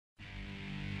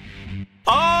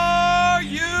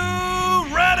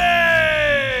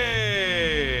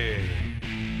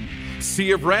See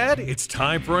you, Brad. It's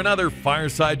time for another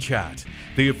Fireside Chat,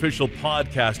 the official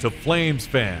podcast of Flames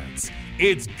fans.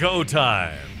 It's go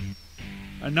time.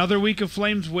 Another week of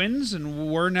Flames wins, and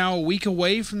we're now a week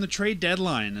away from the trade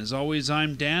deadline. As always,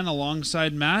 I'm Dan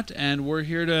alongside Matt, and we're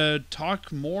here to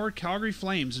talk more Calgary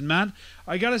Flames. And Matt,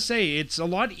 I gotta say, it's a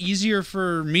lot easier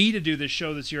for me to do this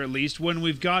show this year, at least, when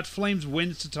we've got Flames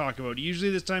wins to talk about. Usually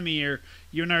this time of year,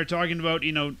 you and I are talking about,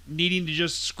 needing to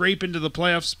just scrape into the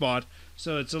playoff spot.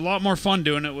 So it's a lot more fun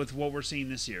doing it with what we're seeing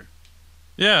this year.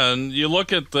 Yeah, and you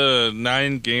look at the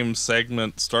 9-game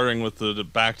segment, starting with the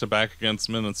back-to-back against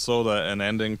Minnesota and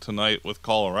ending tonight with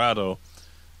Colorado.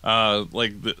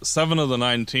 7 of the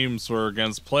 9 teams were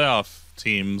against playoff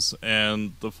teams,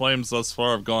 and the Flames thus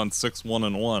far have gone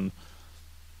 6-1-1.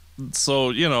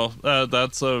 So,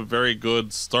 that's a very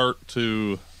good start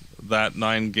to that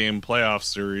 9-game playoff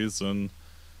series, and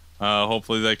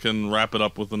hopefully they can wrap it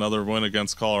up with another win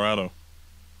against Colorado.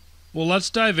 Well, let's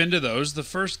dive into those. The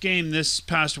first game this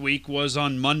past week was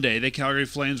on Monday. The Calgary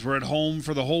Flames were at home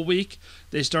for the whole week.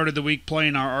 They started the week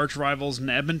playing our arch rivals in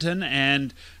Edmonton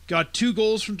and got 2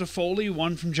 goals from Toffoli,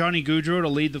 one from Johnny Gaudreau to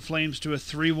lead the Flames to a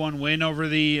 3-1 win over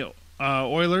the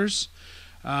Oilers.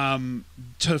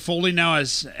 Toffoli now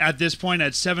has, at this point,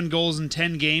 had 7 goals in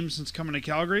 10 games since coming to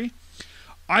Calgary.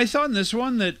 I thought in this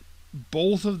one that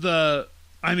both of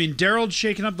Daryl'd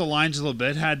shaken up the lines a little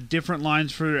bit, had different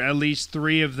lines for at least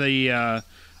 3 of the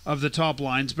top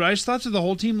lines, but I just thought that the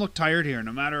whole team looked tired here.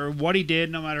 No matter what he did,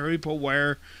 no matter who he put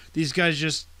where, these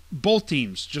guys both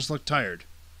teams just looked tired.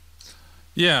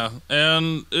 Yeah,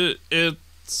 and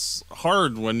it's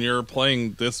hard when you're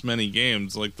playing this many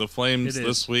games. Like the Flames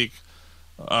this week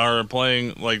are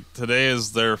playing, today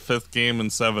is their 5th game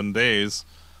in 7 days.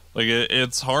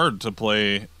 It's hard to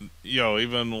play,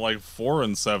 even 4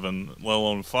 and 7, let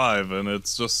alone 5, and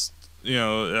it's just,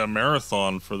 a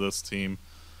marathon for this team.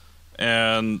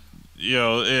 And,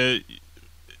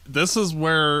 this is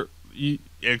where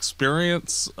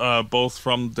experience, both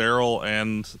from Daryl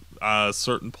and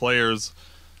certain players,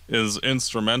 is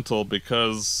instrumental,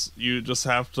 because you just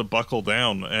have to buckle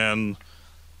down. And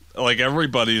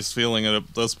everybody's feeling it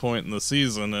at this point in the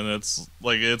season, and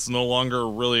it's no longer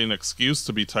really an excuse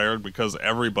to be tired, because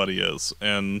everybody is.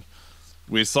 And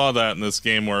we saw that in this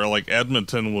game where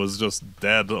Edmonton was just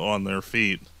dead on their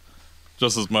feet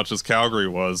just as much as Calgary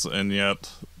was, and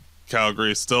yet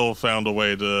Calgary still found a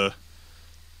way to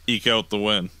eke out the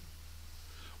win.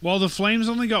 Well, the Flames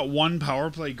only got 1 power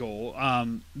play goal.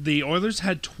 The Oilers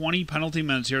had 20 penalty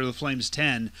minutes here, the Flames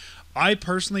 10. I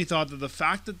personally thought that the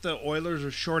fact that the Oilers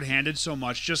were shorthanded so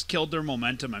much just killed their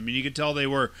momentum. I mean, you could tell they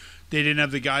didn't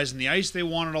have the guys in the ice they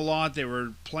wanted a lot. They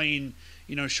were playing,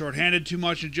 shorthanded too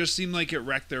much. It just seemed like it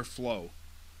wrecked their flow.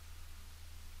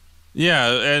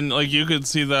 Yeah, and you could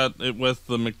see that with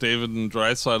the McDavid and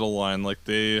Draisaitl line.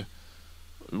 They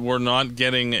were not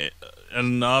getting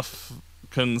enough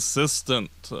consistent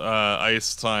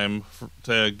ice time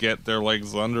to get their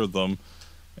legs under them,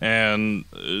 and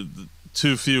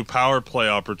too few power play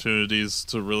opportunities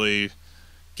to really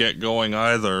get going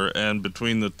either. And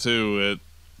between the two,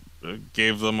 it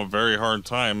gave them a very hard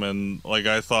time. And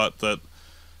I thought that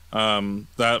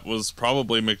that was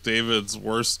probably McDavid's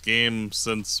worst game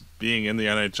since being in the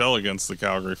NHL against the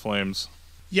Calgary Flames.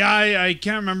 Yeah, I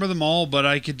can't remember them all, but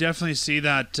I could definitely see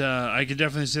that.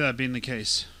 Being the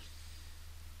case.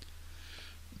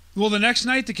 Well, the next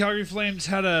night, the Calgary Flames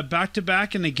had a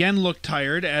back-to-back and again looked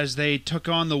tired as they took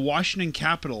on the Washington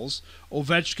Capitals.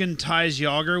 Ovechkin ties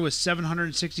Jágr with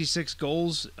 766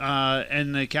 goals,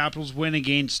 and the Capitals win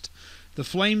against the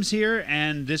Flames here,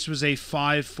 and this was a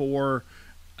 5-4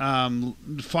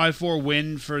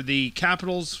 win for the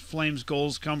Capitals. Flames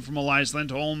goals come from Elias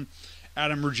Lindholm,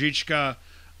 Adam Ruzicka,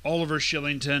 Oliver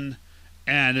Shillington,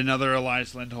 and another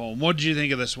Elias Lindholm. What did you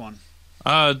think of this one?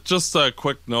 Just a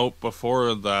quick note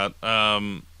before that.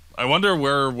 I wonder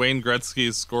where Wayne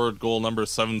Gretzky scored goal number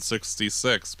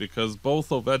 766, because both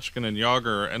Ovechkin and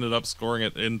Jágr ended up scoring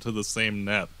it into the same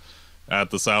net at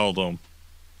the Saddledome.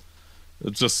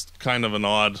 It's just kind of an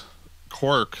odd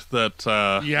quirk that...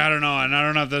 Yeah, I don't know, and I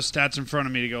don't have those stats in front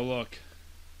of me to go look.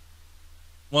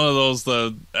 One of those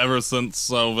that ever since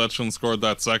Ovechkin scored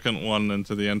that second one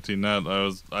into the empty net,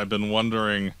 I've been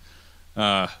wondering...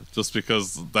 just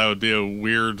because that would be a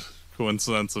weird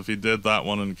coincidence if he did that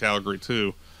one in Calgary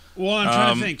too. Well, I'm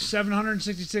trying to think.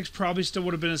 766 probably still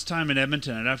would have been his time in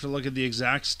Edmonton. I'd have to look at the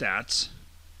exact stats.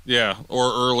 Yeah, or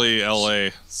early LA.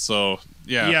 So,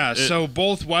 yeah. Yeah, so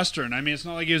both Western. I mean, it's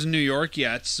not like he was in New York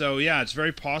yet. So, yeah, it's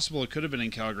very possible it could have been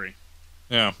in Calgary.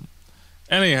 Yeah.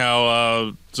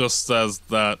 Anyhow, just as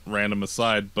that random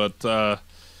aside, but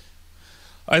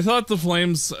I thought the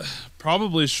Flames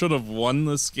probably should have won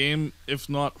this game if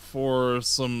not for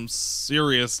some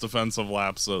serious defensive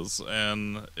lapses.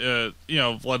 And,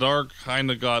 Vladar kind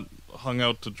of got hung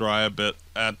out to dry a bit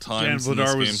at times. Dan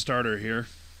Vladar was the starter here.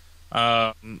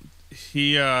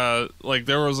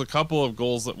 There was a couple of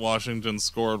goals that Washington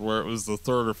scored where it was the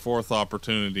third or fourth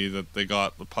opportunity that they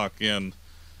got the puck in.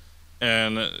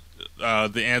 And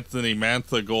the Anthony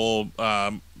Mantha goal,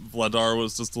 Vladar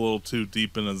was just a little too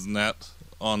deep in his net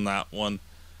on that one.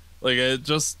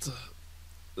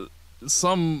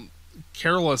 Some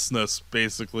carelessness,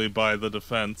 basically, by the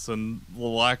defense and the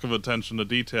lack of attention to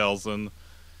details. And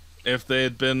if they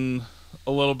had been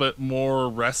a little bit more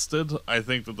rested, I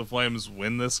think that the Flames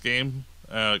win this game,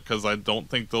 because I don't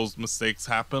think those mistakes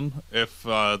happen if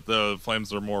the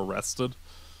Flames are more rested.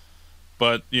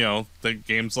 But, the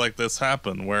games like this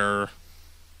happen where,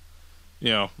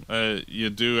 you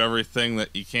do everything that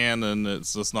you can and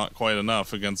it's just not quite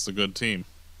enough against a good team.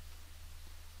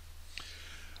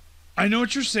 I know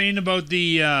what you're saying about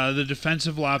the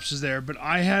defensive lapses there, but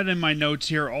I had in my notes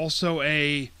here also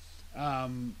a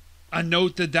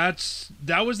note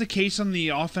that was the case on the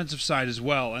offensive side as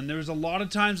well. And there was a lot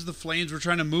of times the Flames were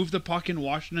trying to move the puck in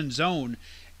Washington zone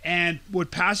and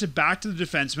would pass it back to the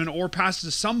defenseman or pass it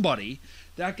to somebody.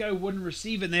 That guy wouldn't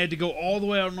receive it, and they had to go all the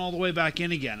way out and all the way back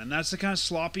in again. And that's the kind of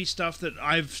sloppy stuff that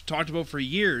I've talked about for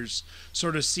years,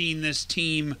 sort of seeing this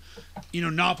team,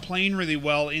 not playing really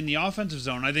well in the offensive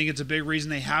zone. I think it's a big reason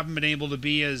they haven't been able to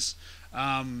be as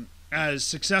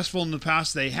successful in the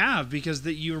past they have, because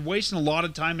you're wasting a lot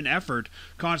of time and effort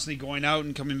constantly going out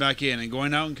and coming back in and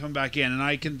going out and coming back in. And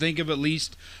I can think of at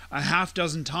least a half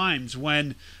dozen times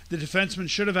when the defenseman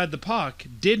should have had the puck,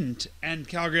 didn't, and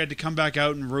Calgary had to come back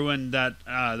out and ruin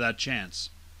that chance.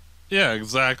 Yeah,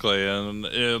 exactly. And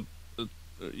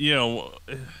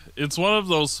it's one of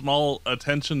those small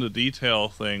attention to detail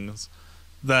things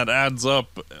that adds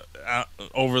up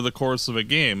over the course of a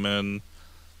game. And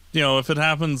if it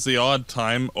happens the odd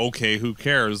time, okay, who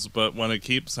cares? But when it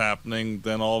keeps happening,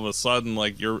 then all of a sudden,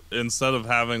 you're, instead of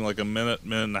having a minute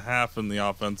and a half in the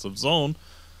offensive zone,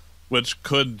 which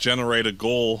could generate a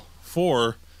goal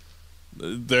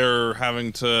they're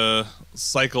having to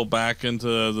cycle back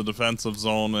into the defensive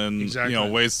zone and, exactly.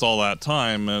 Waste all that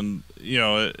time. And,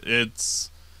 it's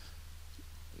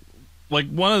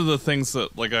one of the things that,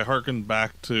 I hearkened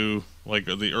back to,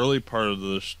 the early part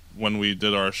of when we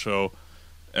did our show.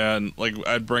 And,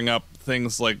 I'd bring up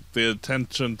things like the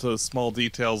attention to small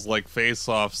details like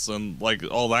face-offs and,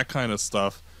 all that kind of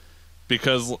stuff.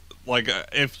 Because,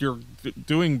 if you're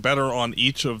doing better on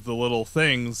each of the little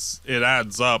things, it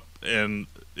adds up and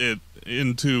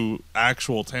into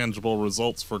actual tangible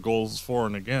results for goals for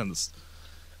and against.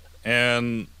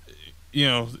 And,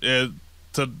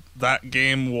 that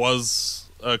game was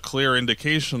a clear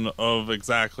indication of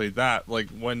exactly that.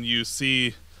 When you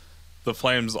see the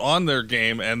Flames on their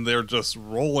game and they're just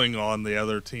rolling on the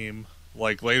other team,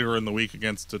 later in the week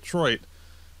against Detroit,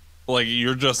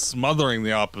 you're just smothering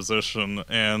the opposition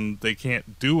and they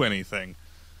can't do anything.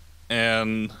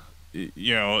 And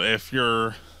if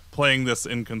you're playing this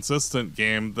inconsistent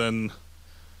game, then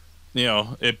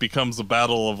it becomes a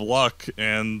battle of luck,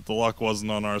 and the luck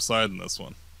wasn't on our side in this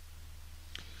one.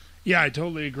 Yeah, I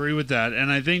totally agree with that.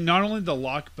 And I think not only the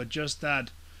luck, but just that,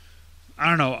 I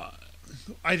don't know,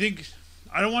 I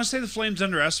don't want to say the Flames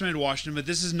underestimated Washington, but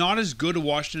this is not as good a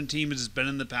Washington team as it's been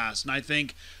in the past. And I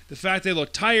think the fact they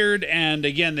look tired, and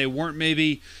again, they weren't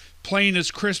maybe playing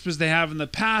as crisp as they have in the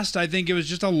past, I think it was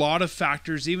just a lot of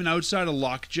factors, even outside of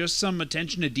luck, just some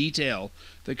attention to detail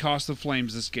that cost the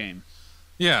Flames this game.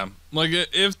 Yeah,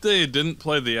 if they didn't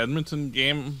play the Edmonton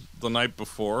game the night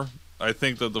before, I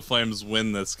think that the Flames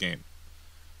win this game.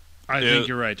 I think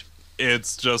you're right.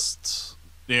 It's just,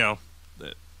 it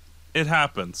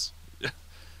happens.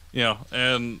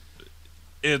 And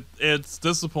it's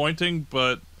disappointing,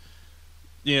 but,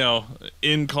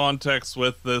 in context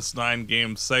with this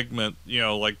 9-game segment,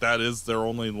 that is their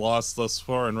only loss thus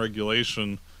far in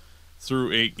regulation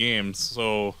through 8 games.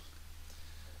 So,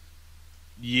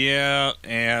 yeah,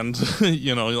 and,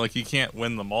 you can't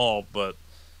win them all, but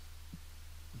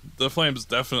the Flames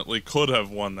definitely could have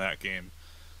won that game.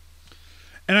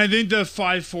 And I think the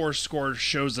 5-4 score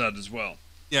shows that as well.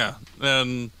 Yeah,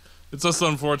 and it's just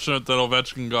unfortunate that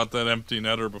Ovechkin got that empty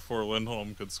netter before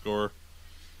Lindholm could score.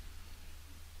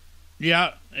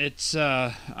 Yeah, it's,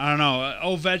 I don't know.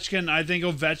 Ovechkin, I think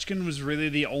Ovechkin was really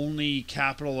the only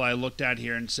capital I looked at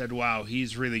here and said, wow,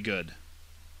 he's really good.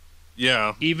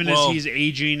 Yeah. Even as he's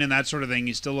aging and that sort of thing,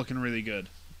 he's still looking really good.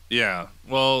 Yeah.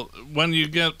 Well, when you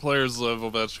get players of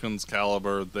Ovechkin's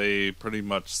caliber, they pretty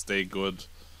much stay good.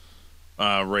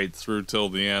 right through till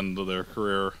the end of their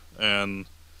career. And,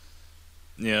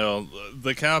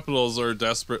 the Capitals are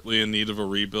desperately in need of a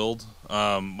rebuild,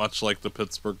 much like the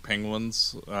Pittsburgh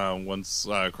Penguins, once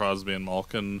Crosby and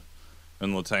Malkin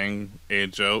and Letang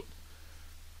age out.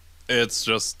 It's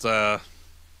just, it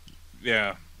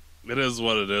is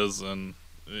what it is, and,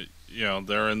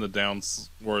 they're in the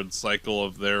downward cycle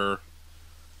of their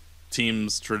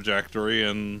team's trajectory,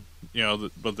 and,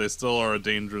 but they still are a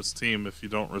dangerous team if you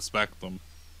don't respect them.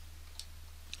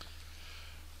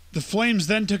 The Flames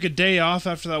then took a day off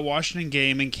after that Washington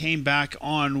game and came back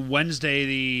on Thursday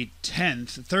the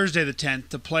 10th,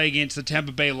 to play against the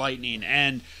Tampa Bay Lightning.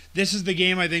 And this is the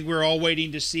game I think we're all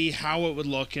waiting to see how it would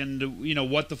look and,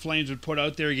 what the Flames would put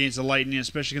out there against the Lightning,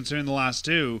 especially considering the last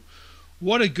two.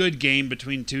 What a good game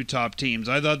between two top teams.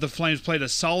 I thought the Flames played a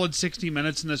solid 60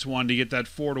 minutes in this one to get that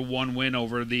 4-1 win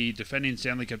over the defending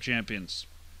Stanley Cup champions.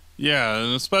 Yeah,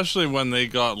 and especially when they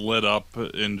got lit up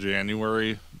in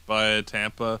January by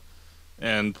Tampa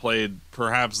and played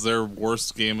perhaps their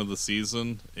worst game of the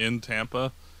season in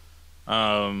Tampa.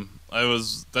 I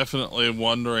was definitely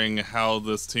wondering how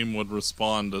this team would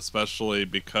respond, especially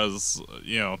because,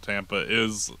 Tampa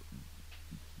is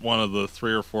one of the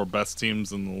 3 or 4 best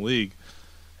teams in the league.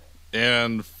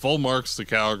 And full marks to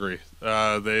Calgary.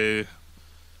 They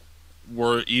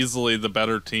were easily the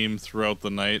better team throughout the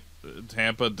night.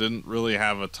 Tampa didn't really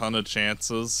have a ton of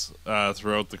chances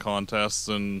throughout the contest,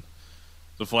 and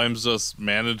the Flames just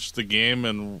managed the game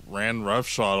and ran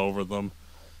roughshod over them.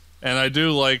 And I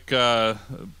do like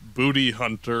booty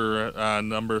hunter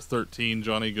number 13,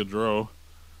 Johnny Gaudreau,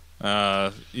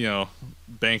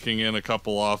 banking in a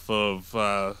couple off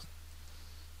of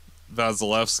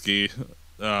Vasilevsky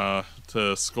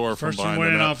to score First from one behind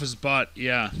went the net. off his butt,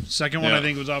 yeah. Second one I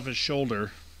think was off his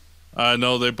shoulder.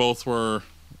 No, they both were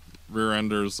rear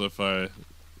enders, if I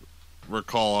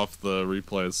recall off the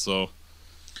replays. So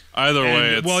either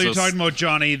way, it's you're talking about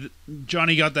Johnny.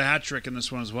 Johnny got the hat trick in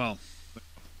this one as well.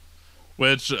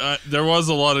 Which there was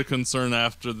a lot of concern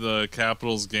after the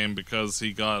Capitals game because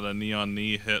he got a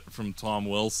knee-on-knee hit from Tom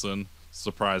Wilson.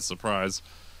 Surprise, surprise.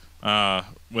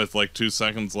 With like 2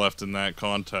 seconds left in that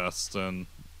contest, and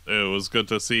it was good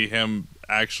to see him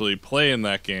actually play in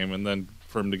that game, and then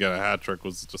for him to get a hat trick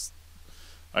was just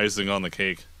icing on the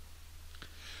cake.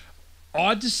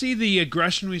 Odd to see the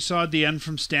aggression we saw at the end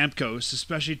from Stamkos,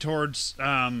 especially towards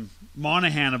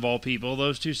Monahan of all people.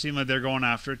 Those two seem like they're going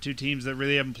after it, two teams that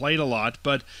really haven't played a lot,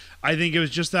 but I think it was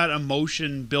just that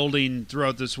emotion building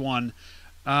throughout this one.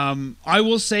 I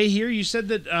will say here, you said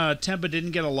that Tampa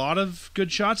didn't get a lot of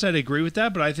good shots. I'd agree with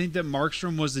that, but I think that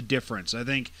Markstrom was the difference. I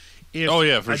think if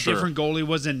different goalie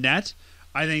was in net,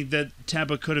 I think that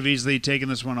Tampa could have easily taken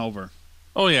this one over.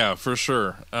 Oh, yeah, for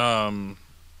sure.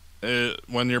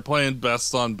 When you're playing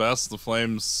best on best, the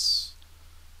Flames,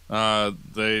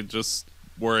 they just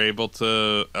were able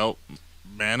to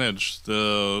outmanage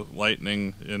the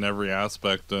Lightning in every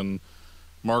aspect, and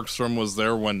Markstrom was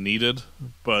there when needed,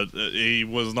 but he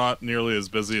was not nearly as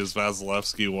busy as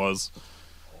Vasilevsky was.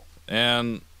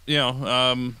 And,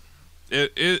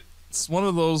 it's one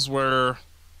of those where,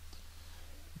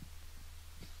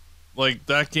 like,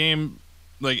 that game,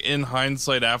 like, in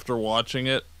hindsight after watching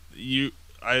it,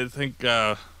 I think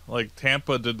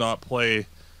Tampa did not play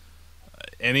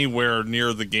anywhere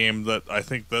near the game that I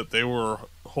think that they were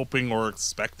hoping or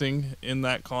expecting in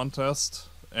that contest.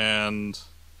 And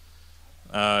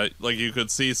you could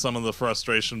see some of the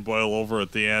frustration boil over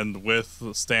at the end with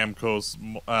Stamkos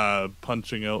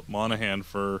punching out Monahan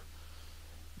for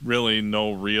really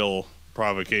no real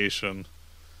provocation.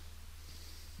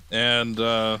 And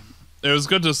it was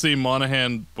good to see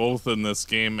Monahan both in this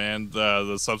game and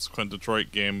the subsequent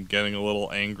Detroit game getting a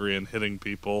little angry and hitting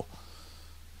people.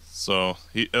 So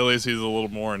at least he's a little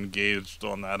more engaged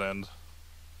on that end.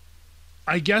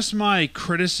 I guess my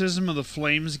criticism of the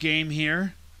Flames game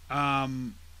here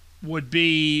would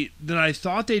be that I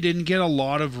thought they didn't get a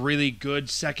lot of really good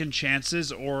second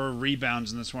chances or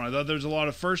rebounds in this one. I thought there was a lot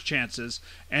of first chances,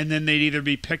 and then they'd either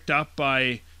be picked up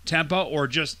by Tampa or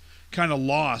just kind of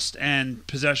lost and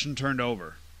possession turned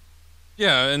over.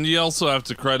 Yeah, and you also have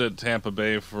to credit Tampa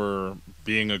Bay for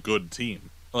being a good team.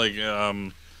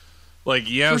 Yes,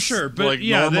 for sure, but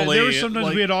normally, there were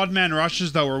sometimes we had odd man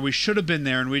rushes though where we should have been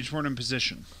there and we just weren't in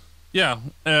position. Yeah,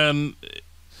 and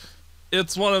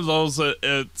it's one of those that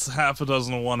it's half a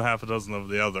dozen of one, half a dozen of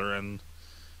the other, and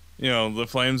the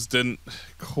Flames didn't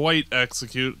quite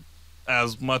execute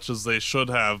as much as they should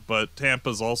have, but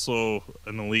Tampa's also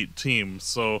an elite team,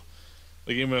 so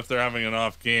even if they're having an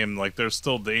off game, they're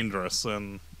still dangerous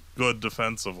and good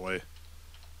defensively.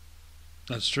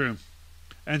 That's true.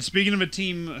 And speaking of a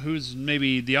team who's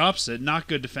maybe the opposite, not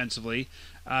good defensively,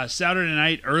 Saturday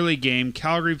night early game,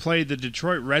 Calgary played the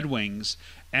Detroit Red Wings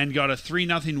and got a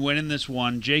 3-0 win in this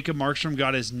one. Jacob Markstrom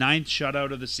got his 9th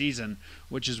shutout of the season,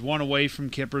 which is one away from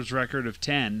Kipper's record of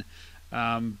 10.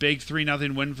 Big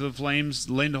 3-0 win for the Flames.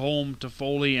 Lindholm,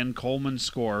 Toffoli, and Coleman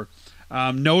score.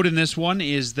 Note in this one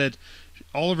is that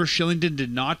Oliver Shillington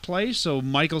did not play, so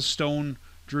Michael Stone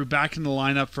drew back in the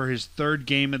lineup for his 3rd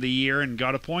game of the year and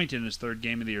got a point in his 3rd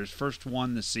game of the year, his first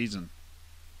one this season.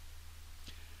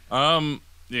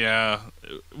 Yeah.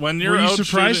 When you're Were you out surprised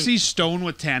to shooting... see Stone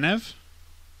with Tanev?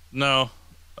 No.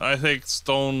 I think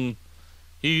Stone,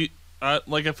 if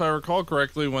I recall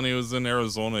correctly, when he was in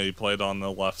Arizona, he played on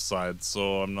the left side,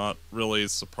 so I'm not really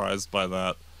surprised by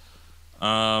that.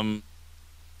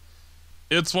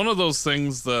 It's one of those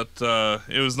things that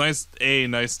it was nice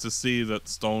to see that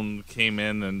Stone came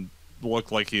in and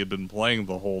looked like he had been playing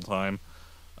the whole time.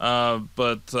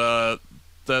 But that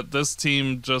this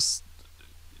team just,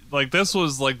 this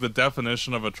was the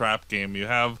definition of a trap game. You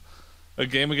have a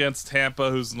game against Tampa,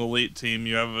 who's an elite team.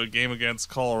 You have a game against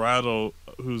Colorado,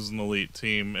 who's an elite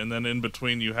team. And then in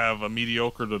between, you have a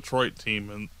mediocre Detroit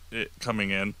team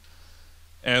coming in.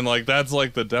 And, that's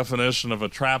the definition of a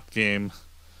trap game,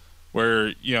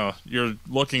 where, you're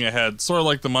looking ahead, sort of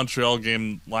like the Montreal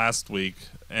game last week,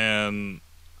 and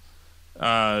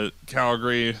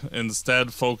Calgary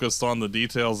instead focused on the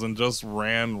details and just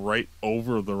ran right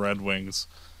over the Red Wings.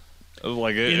 In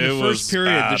the first period,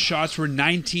 bad. The shots were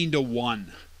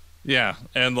 19-1. Yeah,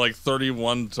 and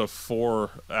 31-4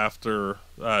 after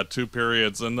 2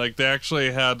 periods, and they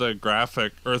actually had a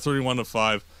graphic, or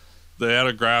 31-5. They had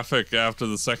a graphic after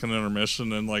the second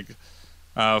intermission, and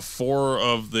 4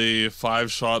 of the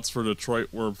 5 shots for Detroit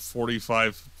were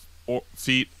 45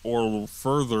 feet or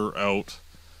further out.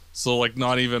 So,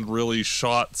 not even really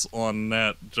shots on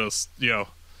net. Just,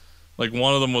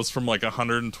 one of them was from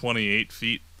 128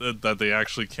 feet that they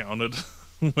actually counted,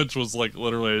 which was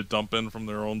literally a dump in from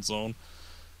their own zone.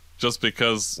 Just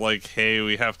because, hey,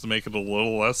 we have to make it a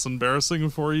little less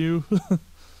embarrassing for you.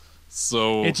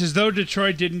 So it's as though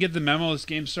Detroit didn't get the memo this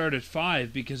game started at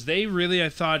 5, because they really, I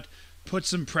thought, put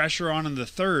some pressure on in the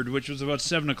 3rd, which was about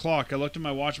 7 o'clock. I looked at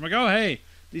my watch. I'm like, oh, hey,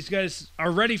 these guys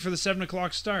are ready for the 7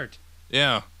 o'clock start.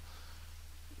 Yeah.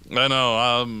 I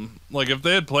know. If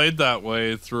they had played that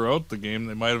way throughout the game,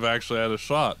 they might have actually had a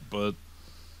shot. But,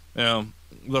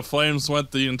 the Flames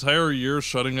went the entire year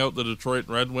shutting out the Detroit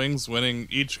Red Wings, winning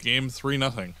each game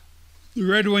 3-0. The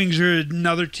Red Wings are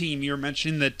another team. You were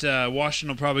mentioning that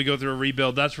Washington will probably go through a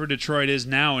rebuild. That's where Detroit is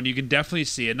now, and you can definitely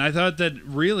see it. And I thought that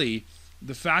really,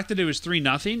 the fact that it was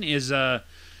 3-0 is a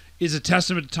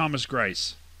testament to Thomas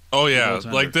Greiss. Oh yeah,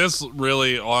 this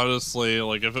really, honestly,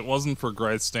 if it wasn't for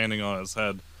Greiss standing on his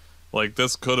head,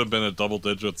 this could have been a double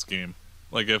digits game.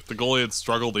 If the goalie had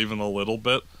struggled even a little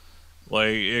bit,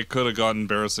 it could have gotten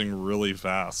embarrassing really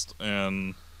fast.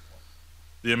 And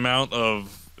the amount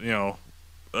of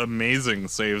amazing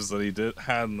saves that he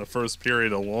had in the first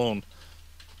period alone,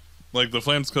 the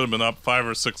Flames could have been up 5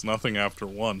 or 6-0 after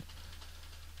 1.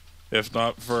 If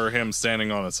not for him standing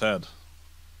on his head.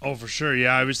 Oh, for sure.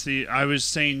 Yeah, I was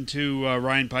saying to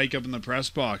Ryan Pike up in the press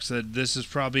box that this is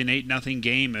probably an 8-0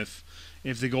 game if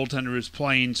the goaltender is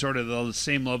playing sort of the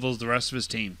same level as the rest of his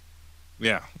team.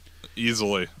 Yeah,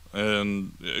 easily.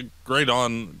 And great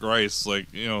on Greiss. A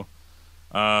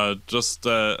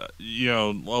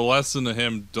lesson to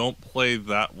him: don't play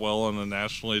that well in a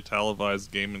nationally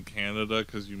televised game in Canada,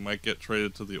 because you might get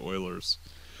traded to the Oilers.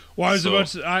 Well,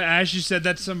 I actually said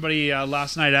that to somebody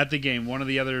last night at the game. One of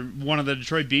the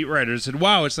Detroit beat writers said,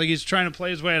 "Wow, it's like he's trying to play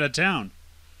his way out of town."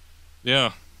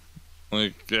 Yeah,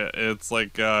 it's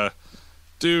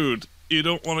dude, you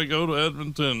don't want to go to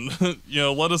Edmonton.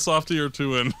 Let us off to your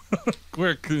 2 in,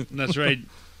 quick. That's right.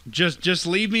 Just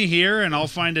leave me here, and I'll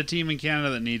find a team in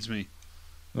Canada that needs me.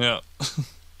 Yeah.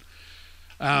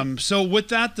 So with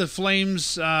that, the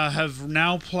Flames have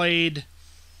now played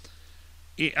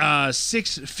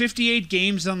 58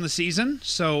 games on the season,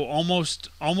 so almost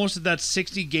at that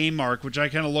 60 game mark, which I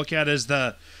kind of look at as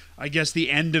the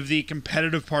end of the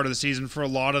competitive part of the season for a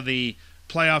lot of the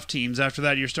playoff teams. After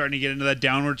that, you're starting to get into that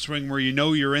downward swing where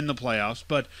you're in the playoffs.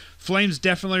 But Flames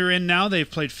definitely are in now. They've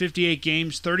played 58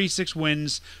 games, 36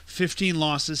 wins, 15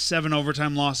 losses, 7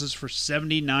 overtime losses for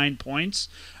 79 points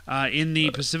in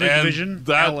the Pacific Division.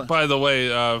 That, by the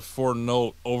way, for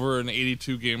note, over an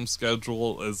 82-game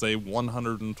schedule is a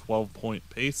 112-point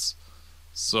pace.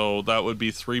 So that would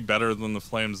be 3 better than the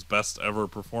Flames' best ever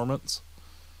performance.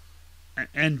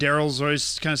 And Daryl's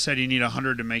always kind of said you need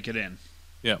 100 to make it in.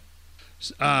 Yeah.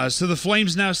 So the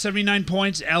Flames now 79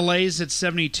 points. LA's at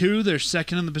 72. They're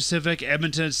second in the Pacific.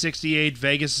 Edmonton at 68.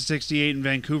 Vegas at 68. And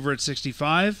Vancouver at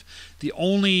 65. The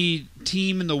only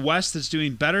team in the West that's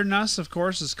doing better than us, of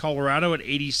course, is Colorado at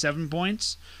 87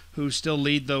 points, who still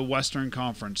lead the Western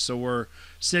Conference. So we're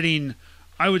sitting,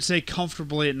 I would say,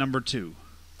 comfortably at number 2.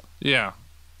 Yeah.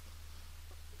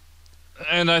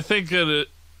 And I think it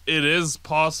is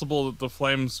possible that the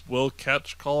Flames will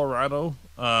catch Colorado,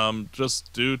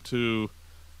 just due to,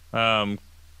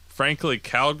 frankly,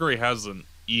 Calgary has an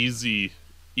easy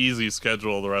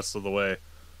schedule the rest of the way.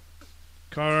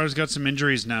 Colorado's got some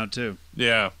injuries now, too.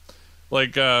 Yeah.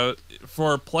 Like,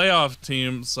 for playoff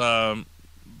teams, the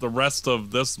rest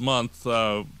of this month,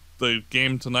 the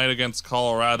game tonight against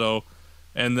Colorado,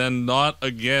 and then not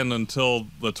again until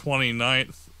the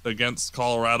 29th against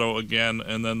Colorado again,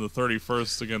 and then the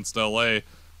 31st against LA,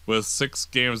 with 6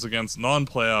 games against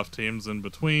non-playoff teams in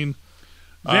between.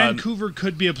 Vancouver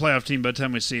could be a playoff team by the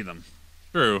time we see them.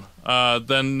 True.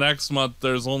 Then next month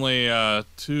there's only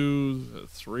 2,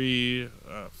 3,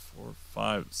 4,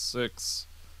 5, 6,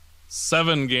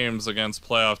 7 games against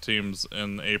playoff teams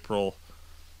in April,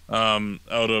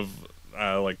 out of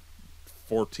like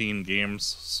 14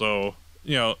 games. So,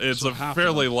 you know, it's a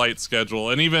fairly light schedule,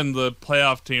 and even the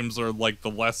playoff teams are like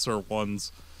the lesser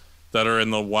ones that are in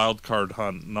the wild card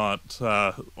hunt, not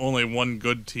only one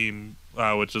good team,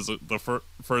 which is the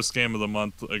first game of the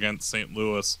month against St.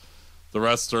 Louis. The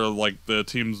rest are like the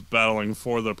teams battling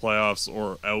for the playoffs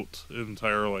or out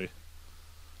entirely.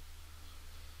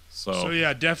 So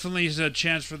yeah, definitely is a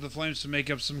chance for the Flames to make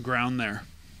up some ground there.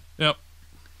 Yep.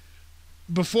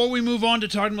 Before we move on to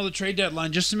talking about the trade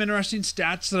deadline, just some interesting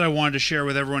stats that I wanted to share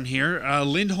with everyone here.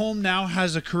 Lindholm now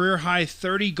has a career-high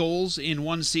 30 goals in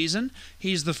one season.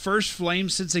 He's the first Flame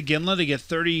since Iginla to get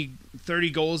 30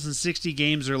 goals in 60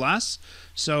 games or less.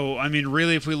 So, I mean,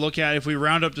 really, if we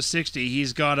round up to 60,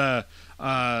 he's got a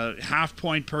half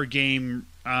point per game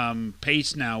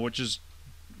pace now, which is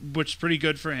pretty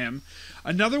good for him.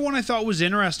 Another one I thought was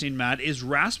interesting, Matt, is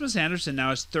Rasmus Andersson now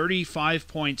has 35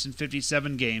 points in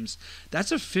 57 games.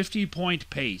 That's a 50-point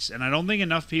pace, and I don't think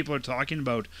enough people are talking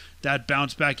about that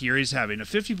bounce-back year he's having. A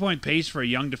 50-point pace for a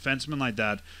young defenseman like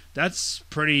that, that's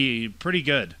pretty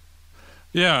good.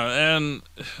 Yeah, and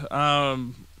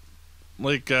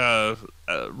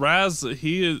Raz,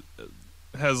 he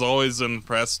has always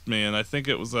impressed me, and I think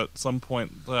it was at some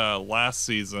point last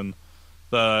season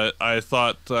that I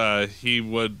thought he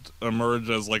would emerge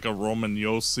as like a Roman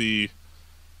Josi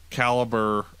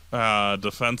caliber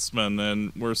defenseman,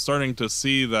 and we're starting to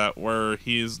see that where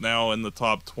he's now in the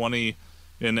top 20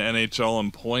 in NHL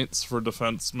in points for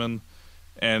defensemen,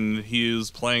 and he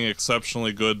is playing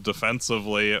exceptionally good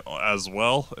defensively as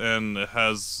well, and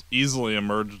has easily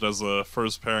emerged as a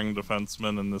first pairing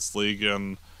defenseman in this league,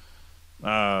 and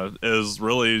is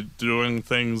really doing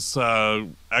things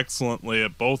excellently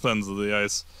at both ends of the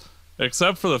ice,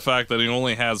 except for the fact that he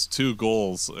only has 2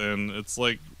 goals. And it's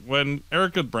like, when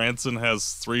Eric Goodbranson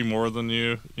has 3 more than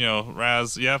you know,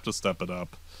 Raz, you have to step it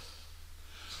up.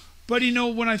 But, you know,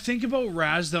 when I think about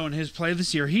Raz, though, in his play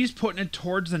this year, he's putting it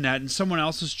towards the net and someone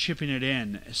else is chipping it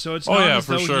in. So it's not as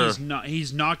though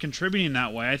he's not contributing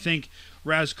that way. I think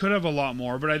Raz could have a lot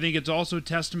more, but I think it's also a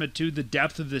testament to the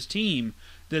depth of this team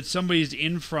that somebody's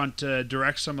in front to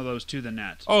direct some of those to the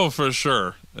net. Oh, for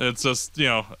sure. It's just, you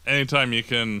know, anytime you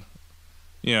can,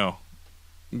 you know,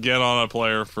 get on a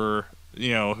player for,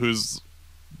 you know, who's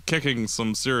kicking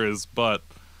some serious butt,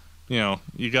 you know,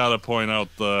 you got to point out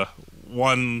the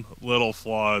one little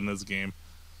flaw in his game.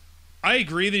 I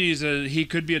agree that he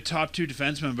could be a top 2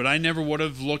 defenseman, but I never would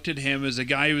have looked at him as a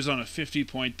guy who was on a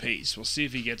 50-point pace. We'll see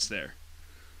if he gets there.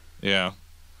 Yeah.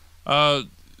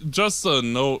 Just a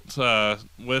note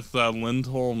with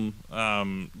Lindholm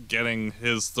getting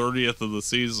his 30th of the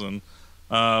season,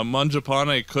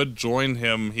 Mangiapane could join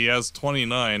him. He has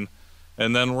 29,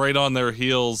 and then right on their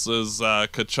heels is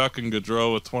Tkachuk and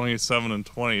Gaudreau with 27 and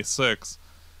 26.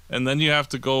 And then you have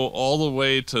to go all the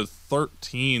way to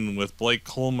 13 with Blake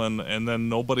Coleman, and then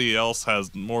nobody else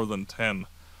has more than 10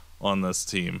 on this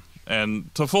team.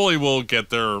 And Toffoli will get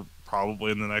there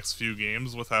probably in the next few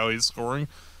games with how he's scoring,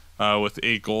 with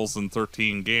 8 goals in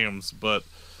 13 games. But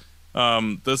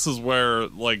this is where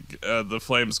the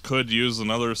Flames could use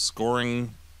another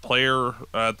scoring player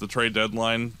at the trade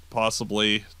deadline,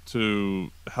 possibly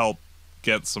to help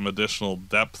get some additional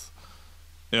depth,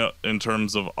 you know, in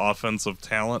terms of offensive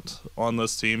talent on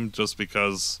this team, just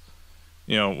because,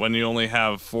 you know, when you only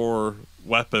have 4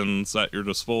 weapons at your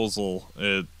disposal,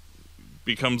 it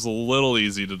becomes a little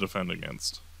easy to defend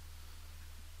against.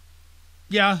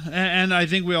 Yeah, and I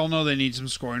think we all know they need some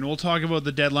scoring. We'll talk about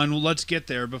the deadline. Well, let's get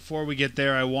there. Before we get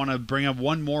there, I want to bring up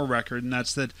one more record, and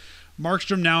that's that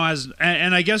Markstrom now has,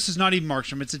 and I guess it's not even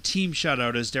Markstrom, it's a team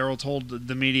shutout, as Daryl told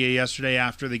the media yesterday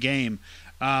after the game.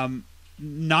 9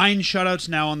 shutouts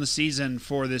now on the season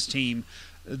for this team.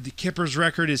 The Kipper's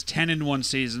record is 10 in one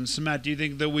season. So, Matt, do you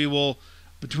think that we will,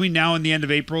 between now and the end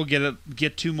of April,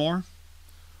 get 2 more?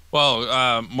 Well,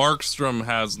 Markstrom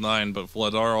has 9, but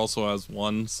Vladar also has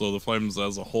 1, so the Flames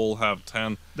as a whole have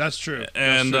 10. That's true.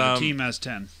 And the team has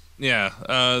 10. Yeah,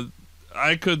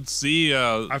 I could see.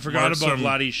 I forgot Markstrom,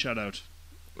 about Vladdy's shutout.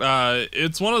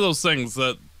 It's one of those things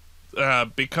that,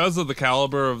 because of the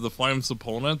caliber of the Flames'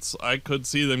 opponents, I could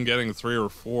see them getting 3 or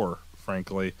 4,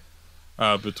 frankly,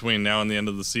 between now and the end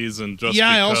of the season.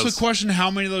 I also question how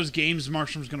many of those games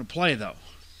Markstrom's going to play, though.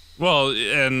 Well,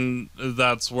 and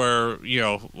that's where,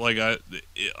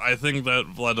 I think that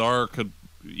Vladar could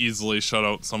easily shut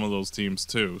out some of those teams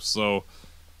too. So,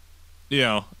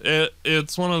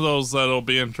 it's one of those that'll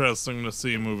be interesting to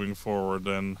see moving forward.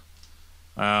 And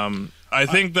I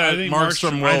think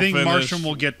Markstrom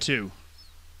will get 2.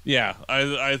 Yeah,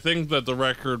 I think that the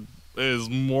record is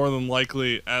more than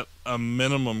likely at a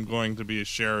minimum going to be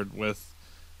shared with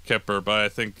Kipper, but I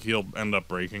think he'll end up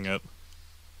breaking it.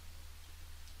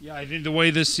 Yeah, I think the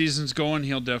way this season's going,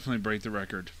 he'll definitely break the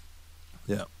record.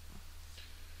 Yeah.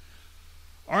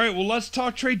 All right, well, let's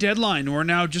talk trade deadline. We're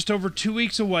now just over 2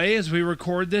 weeks away as we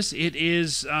record this. It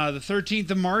is the 13th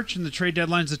of March, and the trade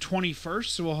deadline's the 21st,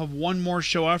 so we'll have one more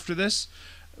show after this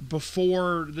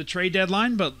before the trade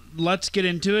deadline, but let's get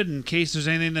into it in case there's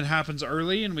anything that happens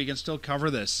early, and we can still cover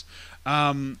this.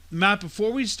 Matt,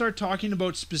 before we start talking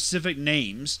about specific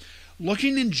names,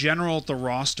 looking in general at the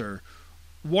roster,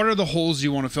 what are the holes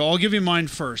you want to fill? I'll give you mine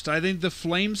first. I think the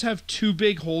Flames have 2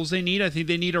 big holes they need. I think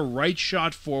they need a right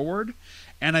shot forward,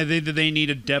 and I think that they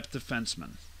need a depth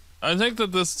defenseman. I think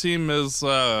that this team is,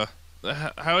 how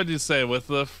would you say, with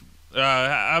the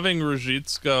having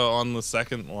Ruzicka on the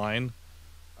second line,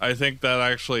 I think that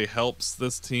actually helps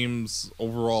this team's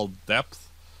overall depth.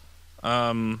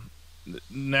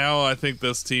 Now I think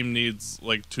this team needs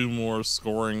 2 more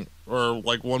scoring, or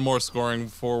 1 more scoring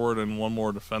forward and 1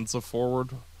 more defensive forward.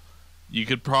 You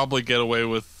could probably get away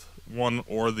with one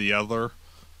or the other,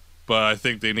 but I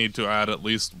think they need to add at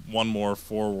least 1 more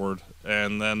forward.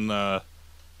 And then I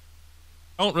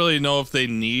don't really know if they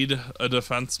need a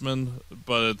defenseman,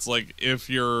 but it's if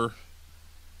you're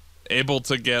able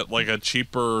to get a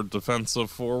cheaper defensive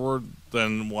forward,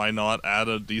 then why not add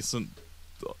a decent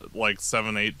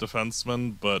 7-8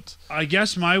 defenseman? But I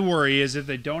guess my worry is if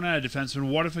they don't add a defenseman,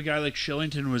 what if a guy like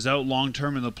Shillington was out long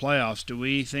term in the playoffs? Do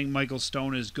we think Michael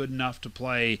Stone is good enough to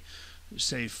play,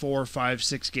 say, 4, 5,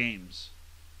 6 games?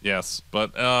 Yes,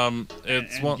 but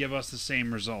it's and give us the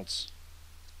same results.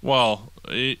 Well,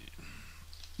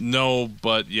 no,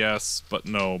 but yes, but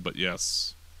no, but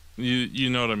yes. You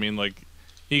know what I mean?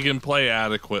 He can play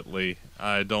adequately.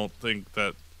 I don't think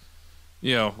that,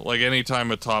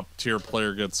 anytime a top-tier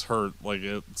player gets hurt,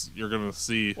 you're going to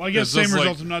see... Well, I guess same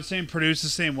results. I'm not saying produce the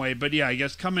same way, but yeah, I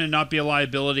guess come in and not be a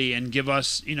liability and give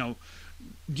us,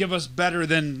 give us better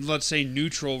than, let's say,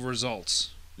 neutral results.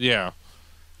 Yeah.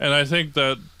 And I think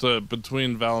that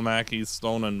between Valimaki,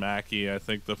 Stone, and Mackey, I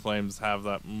think the Flames have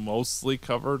that mostly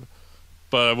covered,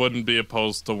 but I wouldn't be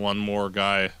opposed to 1 more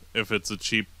guy if it's a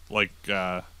cheap,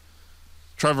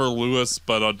 Trevor Lewis,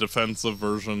 but a defensive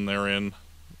version therein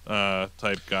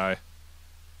type guy.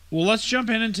 Well, let's jump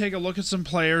in and take a look at some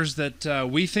players that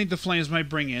we think the Flames might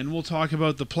bring in. We'll talk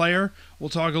about the player, we'll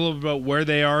talk a little bit about where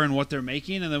they are and what they're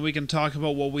making, and then we can talk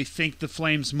about what we think the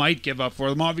Flames might give up for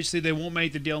them. Obviously, they won't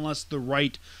make the deal unless the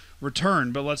right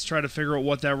return, but let's try to figure out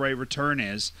what that right return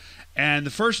is. And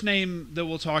the first name that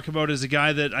we'll talk about is a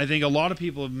guy that I think a lot of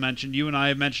people have mentioned. You and I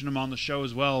have mentioned him on the show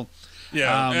as well.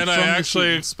 Yeah, and I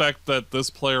actually expect that this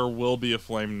player will be a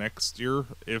Flame next year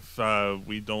if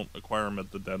we don't acquire him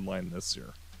at the deadline this year.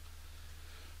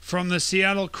 From the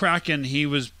Seattle Kraken, he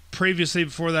was previously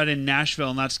before that in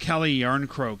Nashville, and that's Kelly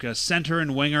Yarncroke, a center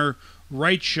and winger,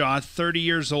 right shot, 30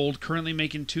 years old, currently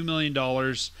making $2 million,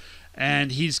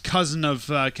 and he's cousin of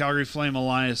Calgary Flame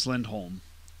Elias Lindholm.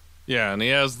 Yeah, and he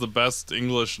has the best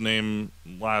English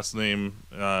last name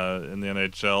in the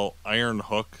NHL. Iron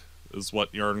Hook is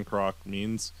what Yarncroc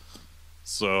means.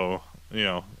 So,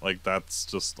 that's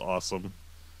just awesome.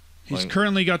 He's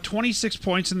currently got 26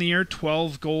 points in the year,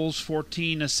 12 goals,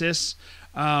 14 assists.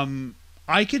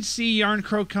 I could see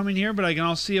Yarncroc coming here, but I can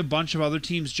also see a bunch of other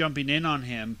teams jumping in on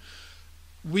him.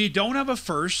 We don't have a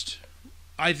first.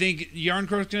 I think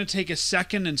Yarncroc's going to take a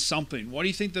second and something. What do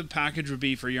you think the package would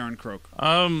be for Yarncroc?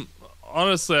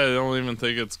 honestly, I don't even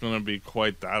think it's going to be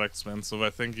quite that expensive. I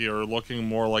think you're looking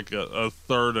more like a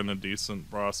third and a decent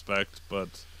prospect.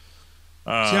 But see,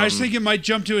 I just think it might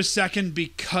jump to a second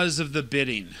because of the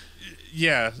bidding.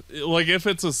 Yeah, like if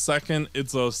it's a second,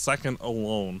 it's a second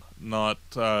alone, not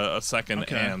a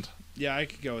second and. Yeah, I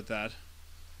could go with that.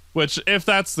 Which, if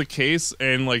that's the case,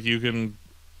 and like you can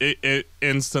it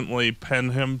instantly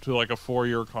pen him to like a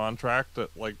 4-year contract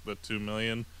at like the $2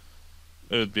 million,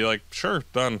 it would be like, sure,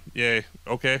 done, yay,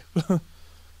 okay.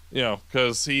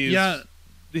 Because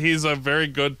he's a very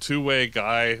good two-way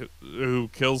guy who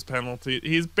kills penalty.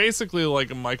 He's basically like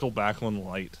a Michael Backlund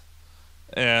light.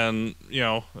 And,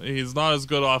 he's not as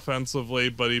good offensively,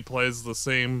 but he plays the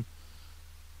same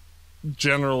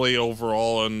generally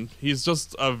overall, and he's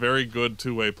just a very good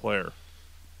two-way player.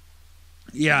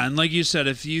 Yeah, and like you said,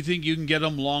 if you think you can get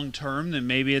him long-term, then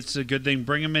maybe it's a good thing.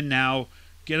 Bring him in now,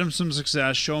 get him some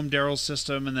success, show him Daryl's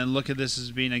system, and then look at this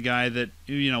as being a guy that,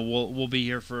 will be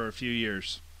here for a few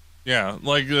years. Yeah,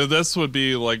 like this would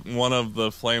be like one of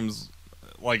the Flames',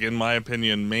 like in my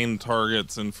opinion, main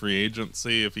targets in free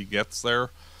agency if he gets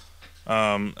there.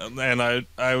 And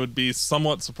I would be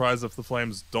somewhat surprised if the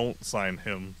Flames don't sign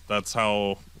him. That's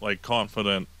how like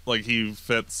confident like he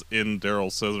fits in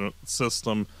Daryl's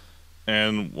system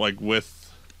and like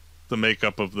with the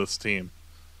makeup of this team.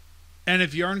 And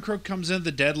if Järnkrok comes in at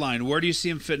the deadline, where do you see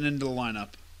him fitting into the lineup?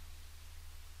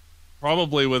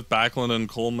 Probably with Backlund and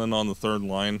Coleman on the third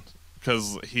line,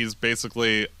 because he's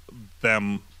basically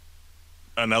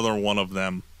another one of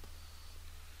them.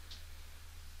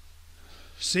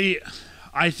 See,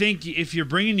 I think if you're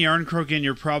bringing Järnkrok in,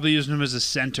 you're probably using him as a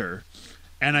center.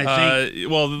 And I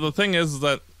think... well, the thing is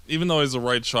that even though he's a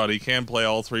right shot, he can play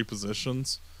all three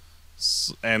positions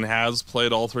and has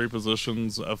played all three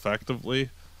positions effectively.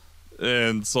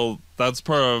 And so that's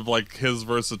part of like his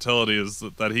versatility is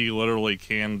that he literally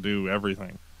can do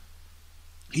everything.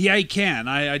 Yeah, he can.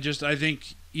 I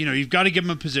think, you've got to give him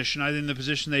a position. I think the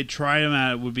position they try him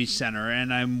at would be center.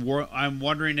 And I'm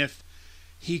wondering if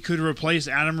he could replace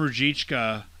Adam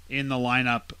Ruzicka in the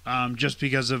lineup just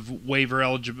because of waiver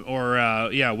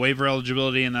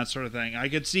eligibility and that sort of thing. I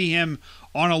could see him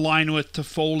on a line with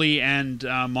Toffoli and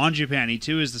Mangiapane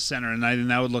too as the center, and I think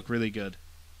that would look really good.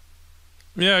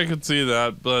 Yeah, I could see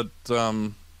that, but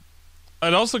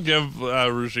I'd also give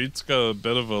Ruzicka a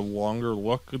bit of a longer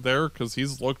look there because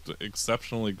he's looked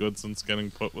exceptionally good since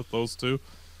getting put with those two.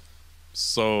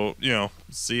 So,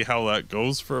 see how that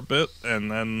goes for a bit,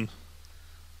 and then...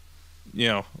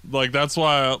 like that's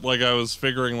why like I was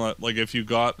figuring like if you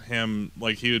got him,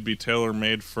 like he would be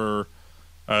tailor-made for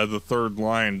the third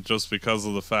line just because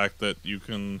of the fact that you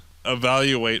can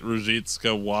evaluate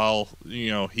Ruzicka while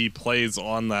he plays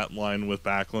on that line with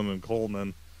Backlund and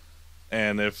Coleman,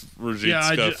 and if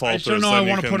Ruzicka falters, I just don't know. I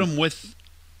want to put him with.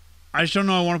 I just don't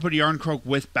know. I want to put Järnkrok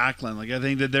with Backlund. Like I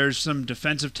think that there's some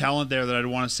defensive talent there that I'd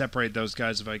want to separate those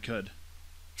guys if I could.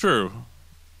 True.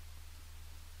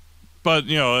 But,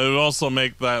 it would also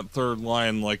make that third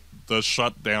line, like, the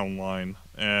shutdown line.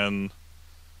 And,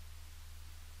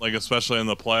 like, especially in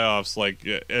the playoffs, like,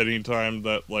 anytime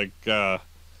that, like, the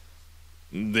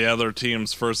other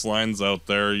team's first line's out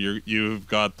there, you've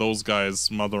got those guys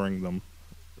smothering them.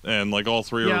 And, like, all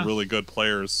three are really good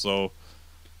players, so,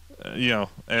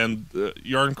 and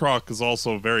Järnkrok is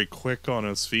also very quick on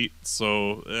his feet,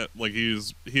 so, like,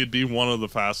 he'd be one of the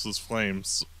fastest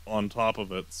Flames on top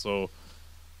of it, so...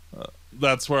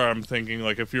 that's where I'm thinking,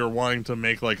 like, if you're wanting to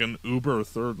make, like, an uber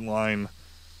third line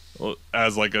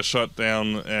as, like, a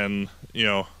shutdown and,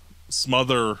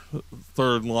 smother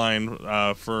third line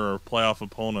for playoff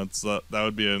opponents, that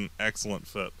would be an excellent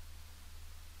fit.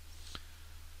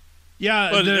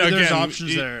 Yeah, but there's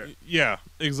options there. Yeah,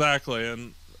 exactly.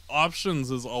 And options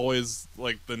is always,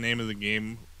 like, the name of the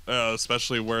game,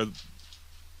 especially where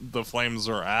the Flames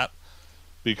are at,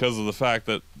 because of the fact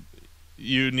that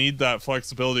you need that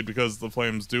flexibility because the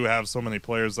Flames do have so many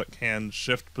players that can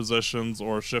shift positions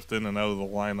or shift in and out of the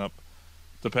lineup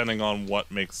depending on what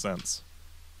makes sense.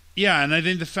 Yeah, and I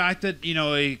think the fact that,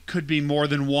 it could be more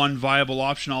than one viable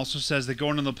option also says that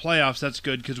going into the playoffs, that's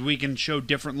good because we can show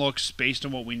different looks based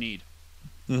on what we need.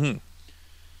 Mm-hmm.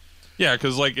 Yeah,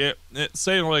 because, like,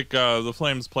 say, like, the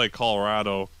Flames play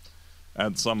Colorado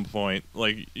at some point,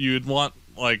 like, you'd want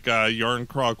like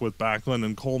Järnkrok with Backlund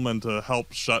and Coleman to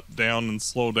help shut down and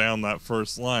slow down that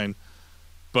first line.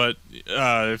 But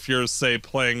if you're, say,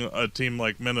 playing a team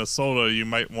like Minnesota, you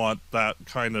might want that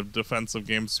kind of defensive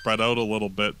game spread out a little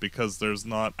bit because there's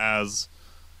not as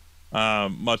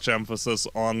much emphasis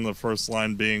on the first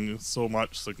line being so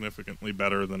much significantly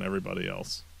better than everybody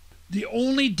else. The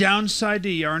only downside to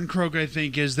Yarncroke, I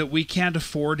think, is that we can't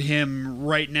afford him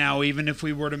right now, even if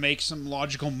we were to make some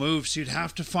logical moves. You'd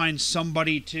have to find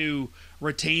somebody to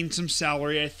retain some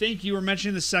salary. I think you were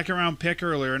mentioning the second-round pick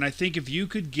earlier, and I think if you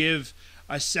could give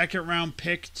a second-round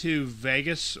pick to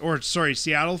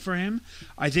Seattle for him,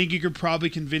 I think you could probably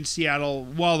convince Seattle,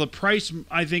 while the price,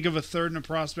 I think, of a third and a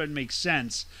prospect makes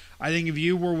sense, I think if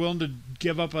you were willing to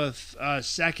give up a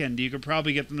second, you could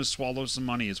probably get them to swallow some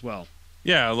money as well.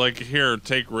 Yeah, like here,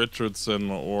 take Richardson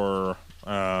or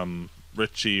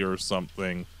Richie or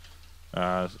something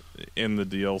in the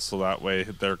deal, so that way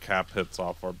their cap hits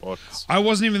off our books. I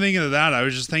wasn't even thinking of that. I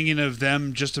was just thinking of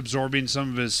them just absorbing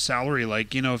some of his salary.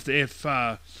 Like, you know, if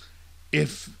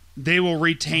they will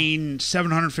retain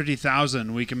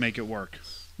 $750,000, we can make it work.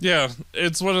 Yeah,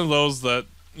 it's one of those that,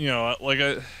 you know,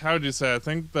 like how would you say? I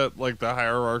think that like the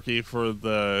hierarchy for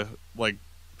the like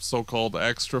so-called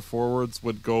extra forwards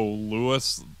would go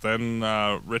Lewis, then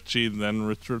Richie, then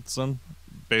Richardson,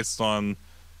 based on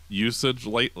usage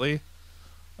lately.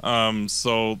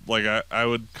 So like I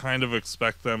would kind of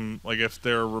expect them, like if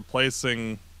they're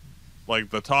replacing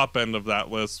like the top end of that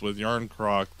list with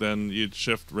Yarncroc, then you'd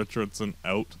shift Richardson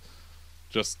out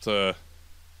just to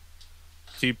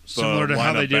keep the similar to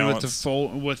how they did balance.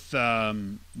 with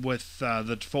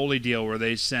the Foley deal where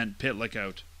they sent Pitlick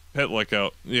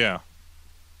out. Yeah.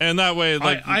 And that way,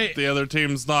 like the other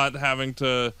team's not having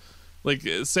to, like,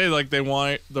 say like they're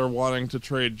wanting to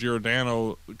trade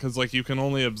Giordano, because like you can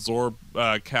only absorb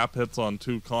cap hits on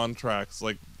 2 contracts.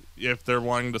 Like if they're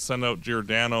wanting to send out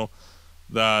Giordano,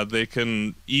 they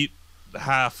can eat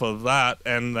half of that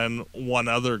and then one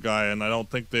other guy, and I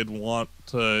don't think they'd want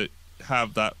to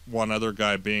have that one other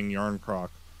guy being Yarncroc.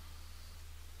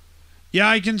 Yeah,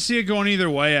 I can see it going either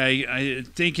way. I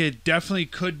think it definitely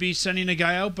could be sending a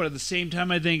guy out, but at the same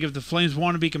time, I think if the Flames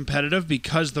want to be competitive,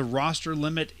 because the roster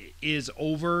limit is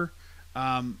over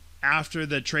after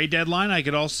the trade deadline, I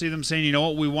could also see them saying, you know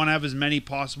what, we want to have as many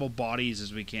possible bodies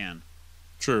as we can.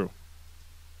 True.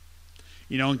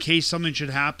 You know, in case something should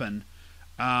happen,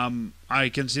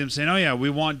 I can see them saying, oh yeah, we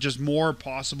want just more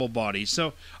possible bodies.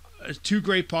 So 2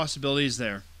 great possibilities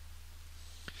there.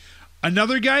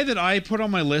 Another guy that I put on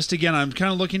my list, again, I'm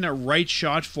kind of looking at right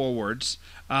shot forwards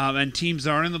and teams that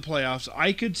aren't in the playoffs.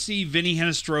 I could see Vinny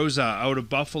Hinostroza out of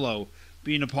Buffalo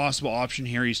being a possible option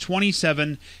here. He's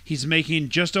 27. He's making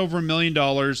just over $1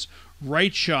 million.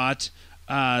 Right shot.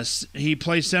 He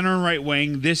plays center and right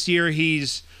wing. This year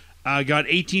he's got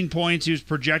 18 points. He was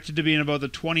projected to be in about the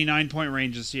 29-point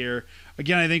range this year.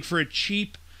 Again, I think for a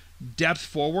cheap depth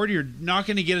forward, you're not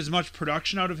going to get as much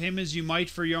production out of him as you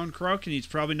might for Yarncroc, and he's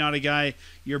probably not a guy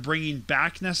you're bringing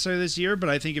back necessarily this year, but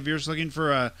I think if you're just looking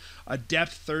for a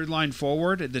depth third-line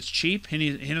forward that's cheap,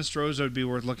 Hinostroza would be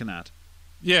worth looking at.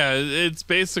 Yeah, it's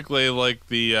basically like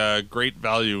the great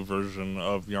value version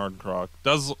of Yarncroc.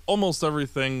 Does almost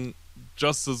everything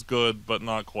just as good, but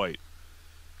not quite.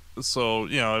 So,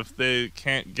 you know, if they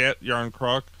can't get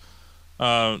Yarncroc,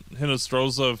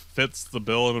 Hinostroza fits the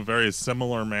bill in a very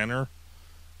similar manner.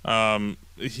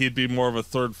 He'd be more of a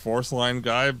third, fourth line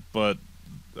guy, but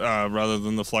rather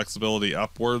than the flexibility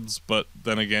upwards. But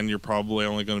then again, you're probably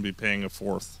only going to be paying a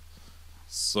fourth.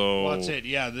 So well, that's it.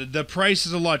 Yeah, the price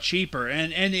is a lot cheaper,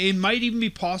 and it might even be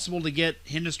possible to get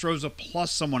Hinostroza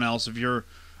plus someone else if you're.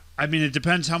 I mean, it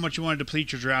depends how much you want to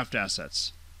deplete your draft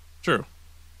assets. True.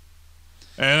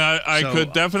 And I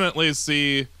could definitely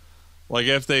see. Like,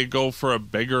 if they go for a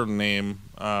bigger name,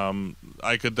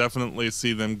 I could definitely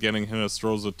see them getting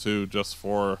Hinostroza too, just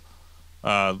for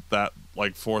that,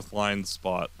 like, fourth line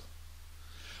spot.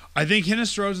 I think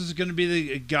Hinostroza is going to be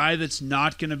the guy that's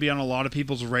not going to be on a lot of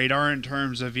people's radar in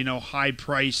terms of, you know,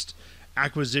 high-priced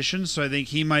acquisitions. So I think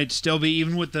he might still be,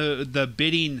 even with the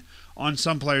bidding on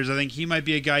some players, I think he might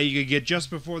be a guy you could get just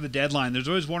before the deadline. There's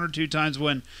always 1 or 2 times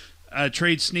when a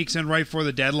trade sneaks in right before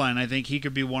the deadline. I think he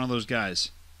could be one of those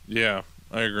guys. Yeah,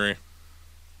 I agree.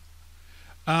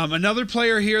 Another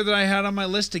player here that I had on my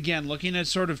list, again, looking at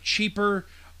sort of cheaper.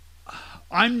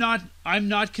 I'm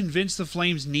not convinced the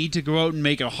Flames need to go out and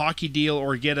make a hockey deal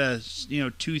or get a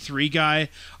 2-3 guy.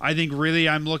 I think really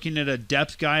I'm looking at a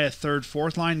depth guy, a third,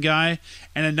 fourth line guy,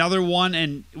 and another one.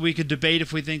 And we could debate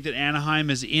if we think that Anaheim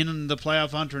is in the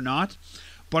playoff hunt or not.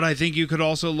 But I think you could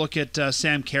also look at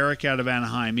Sam Carrick out of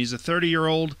Anaheim. He's a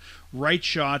 30-year-old right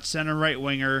shot, center right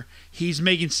winger. He's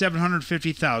making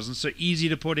 $750,000, so easy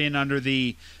to put in under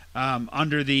the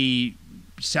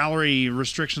salary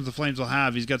restrictions the Flames will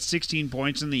have. He's got 16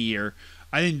 points in the year.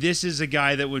 I think this is a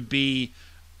guy that would be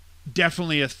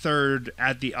definitely a third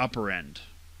at the upper end.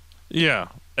 Yeah,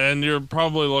 and you're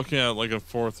probably looking at like a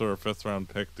 4th or a 5th round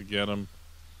pick to get him.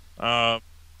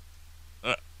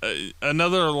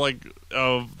 another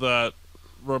of that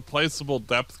replaceable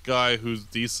depth guy who's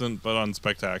decent but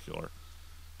unspectacular.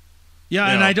 Yeah,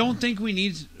 and I don't think we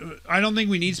need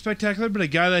spectacular, but a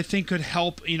guy that I think could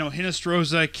help.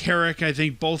 Hinostroza, Carrick. I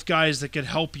think both guys that could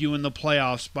help you in the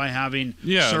playoffs by having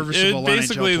serviceable NHL players.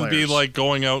 Basically, it'd be like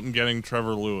going out and getting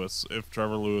Trevor Lewis if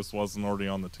Trevor Lewis wasn't already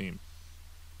on the team.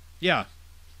 Yeah.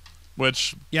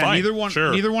 Which fine, neither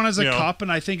one has a cup,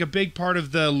 and I think a big part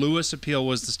of the Lewis appeal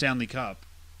was the Stanley Cup.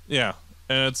 Yeah,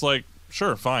 and it's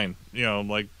sure, fine.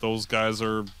 Those guys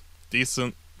are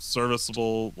decent,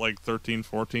 serviceable, 13,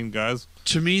 14 guys.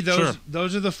 To me,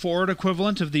 those are the forward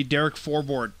equivalent of the Derek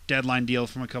Forbort deadline deal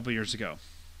from a couple years ago.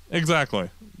 Exactly.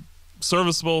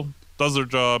 Serviceable, does their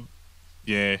job,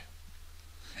 yay.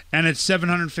 And at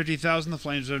 $750,000, the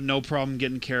Flames have no problem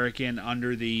getting Carrick in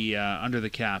under the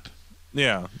cap.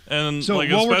 Yeah, and so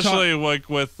especially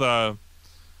with the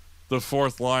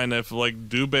fourth line, if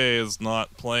Dubé is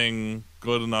not playing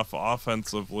good enough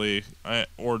offensively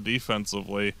or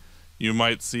defensively, you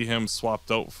might see him swapped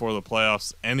out for the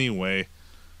playoffs anyway,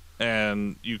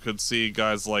 and you could see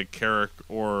guys like Carrick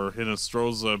or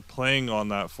Hinostroza playing on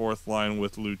that fourth line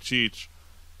with Lucic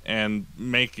and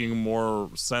making more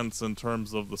sense in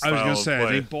terms of the style of play. I was going to say,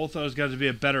 I think both those guys would be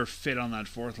a better fit on that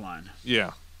fourth line.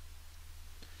 Yeah.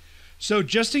 So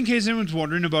just in case anyone's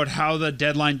wondering about how the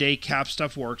deadline day cap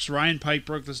stuff works, Ryan Pike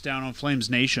broke this down on Flames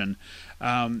Nation.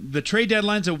 The trade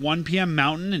deadline's at 1 p.m.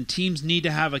 Mountain, and teams need to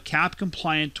have a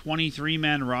cap-compliant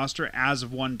 23-man roster as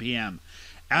of 1 p.m.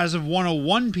 As of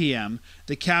 1:01 p.m.,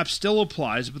 the cap still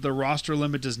applies, but the roster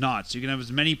limit does not. So you can have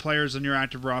as many players on your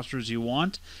active roster as you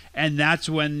want, and that's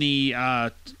when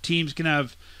the teams can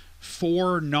have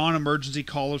 4 non-emergency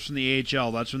callers from the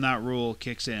AHL. That's when that rule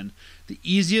kicks in. The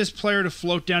easiest player to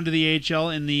float down to the AHL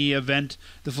in the event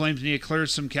the Flames need to clear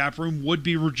some cap room would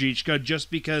be Ruzicka, just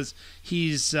because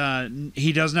he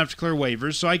doesn't have to clear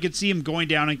waivers. So I could see him going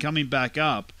down and coming back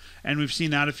up, and we've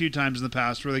seen that a few times in the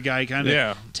past where the guy kind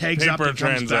of tags up and comes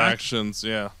transactions,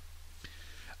 back.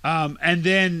 And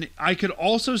then I could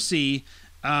also see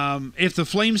if the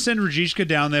Flames send Ruzicka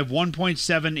down, they have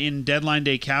 1.7 in deadline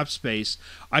day cap space.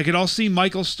 I could also see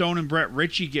Michael Stone and Brett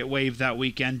Ritchie get waived that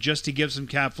weekend just to give some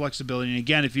cap flexibility. And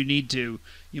again, if you need to,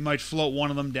 you might float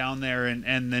one of them down there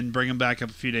and then bring them back up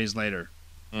a few days later.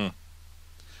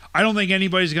 I don't think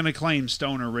anybody's going to claim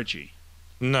Stone or Ritchie.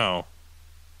 No.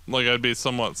 I'd be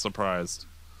somewhat surprised.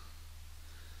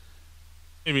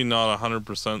 Maybe not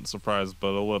 100% surprised, but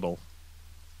a little.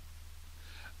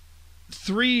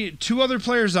 Two other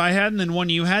players I had, and then one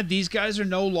you had. These guys are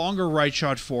no longer right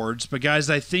shot forwards, but guys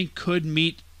I think could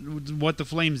meet what the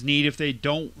Flames need if they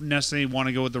don't necessarily want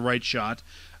to go with the right shot.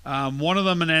 One of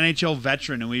them an NHL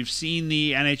veteran, and we've seen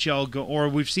the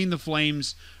we've seen the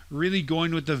Flames really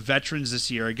going with the veterans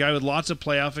this year. A guy with lots of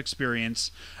playoff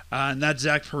experience, and that's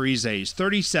Zach Parise. He's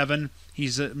 37.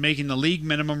 He's making the league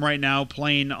minimum right now,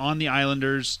 playing on the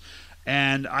Islanders,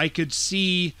 and I could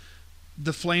see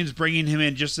the Flames bringing him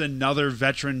in, just another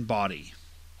veteran body.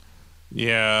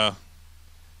 Yeah.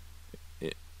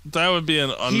 That would be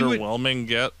an underwhelming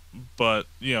get, but,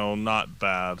 not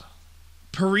bad.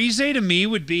 Parise, to me,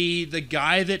 would be the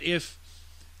guy that if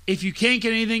you can't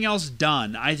get anything else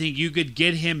done, I think you could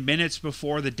get him minutes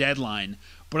before the deadline,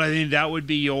 but I think that would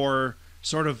be your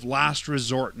sort of last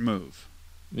resort move.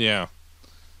 Yeah.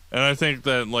 And I think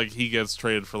that he gets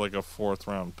traded for a 4th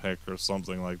round pick or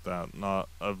something like that. Not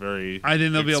a very I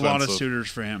think there'll be a lot of suitors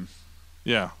for him.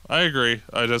 Yeah, I agree.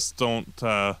 I just don't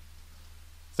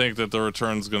think that the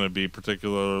return's going to be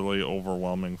particularly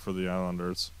overwhelming for the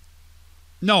Islanders.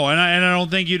 No, and I don't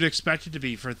think you'd expect it to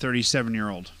be for a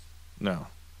 37-year-old. No.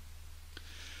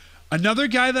 Another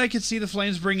guy that I could see the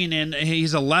Flames bringing in,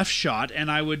 he's a left shot, and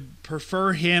I would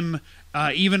prefer him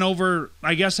even over,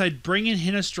 I guess I'd bring in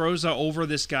Hinostroza over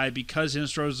this guy because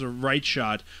Hinostroza's a right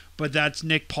shot, but that's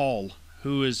Nick Paul,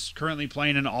 who is currently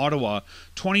playing in Ottawa.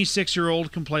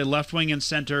 26-year-old, can play left wing and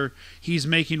center. He's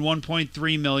making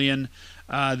 $1.3 million.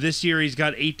 This year he's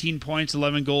got 18 points,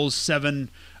 11 goals, 7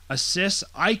 assists.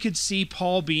 I could see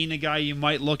Paul being a guy you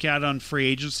might look at on free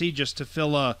agency just to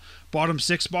fill a bottom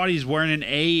 6 spot. He's wearing an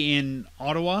A in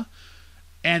Ottawa.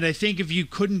 And I think if you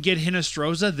couldn't get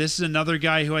Hinostroza, this is another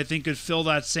guy who I think could fill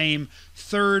that same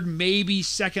third, maybe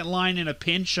second line in a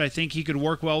pinch. I think he could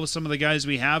work well with some of the guys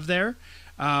we have there.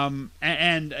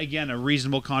 And again, a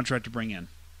reasonable contract to bring in.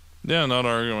 Yeah, not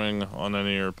arguing on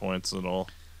any of your points at all.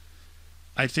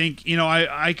 I think,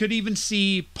 I could even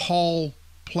see Paul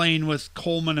playing with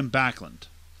Coleman and Backlund.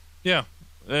 Yeah,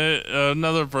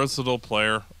 another versatile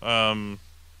player.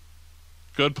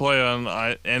 Good play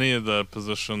on any of the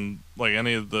position,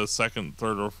 any of the second,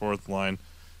 third, or fourth line.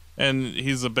 And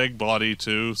he's a big body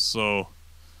too, so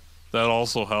that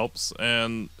also helps.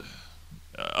 And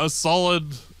a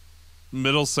solid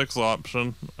middle six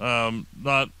option.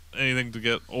 Not anything to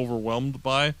get overwhelmed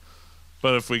by.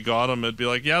 But if we got him, it'd be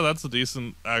like, yeah, that's a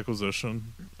decent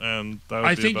acquisition. And that would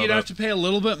I be think about you'd have it. to pay a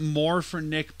little bit more for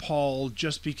Nick Paul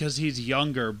just because he's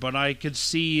younger, but I could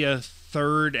see a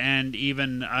third and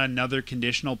even another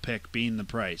conditional pick being the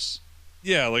price.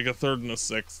 Yeah, like a third and a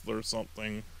sixth or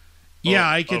something. Yeah,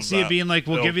 of- I could of see it that being like,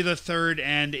 we'll ilk. give you the third,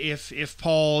 and if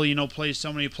Paul, plays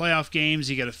so many playoff games,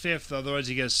 you get a fifth, otherwise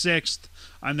you get a sixth.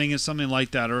 I'm thinking something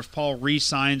like that. Or if Paul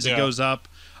re-signs, it Yeah. goes up.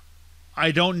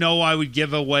 I don't know I would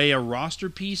give away a roster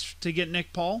piece to get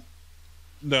Nick Paul.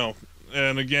 No.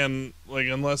 And again, like,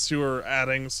 unless you were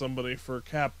adding somebody for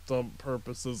cap dump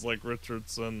purposes like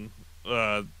Richardson,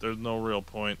 there's no real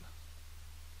point.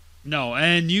 No,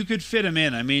 and you could fit him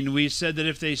in. I mean, we said that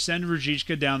if they send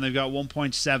Ruzicka down, they've got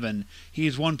 1.7.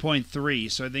 He's 1.3,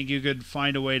 so I think you could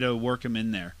find a way to work him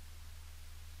in there.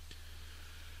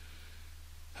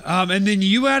 And then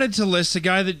you added to the list a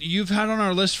guy that you've had on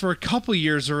our list for a couple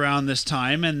years around this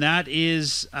time, and that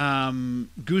is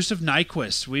Gustav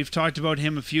Nyquist. We've talked about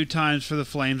him a few times for the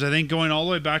Flames. I think going all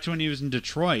the way back to when he was in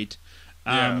Detroit.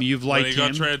 You've liked when he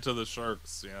him. got traded to the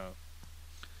Sharks, yeah.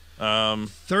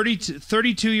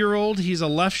 32-year-old. He's a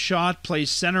left shot, plays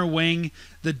center wing.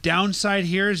 The downside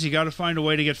here is you got to find a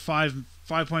way to get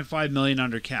 $5.5 million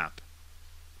under cap.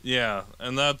 Yeah,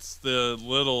 and that's the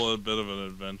little bit of an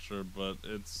adventure, but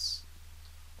it's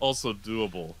also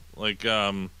doable. Like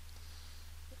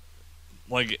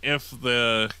if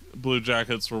the Blue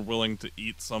Jackets were willing to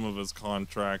eat some of his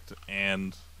contract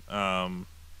and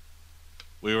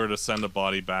we were to send a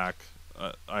body back,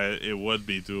 it would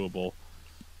be doable.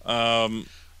 What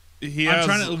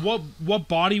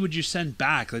body would you send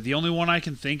back? Like, the only one I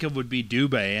can think of would be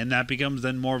Dubé, and that becomes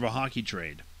then more of a hockey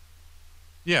trade.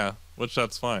 Yeah, which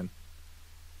that's fine.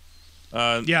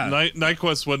 Yeah.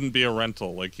 Nyquist wouldn't be a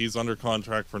rental. Like, he's under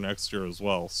contract for next year as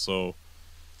well. So,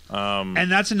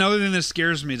 and that's another thing that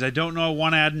scares me is I don't know. I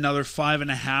want to add another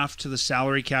 5.5 to the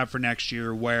salary cap for next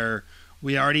year, where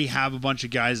we already have a bunch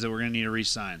of guys that we're going to need to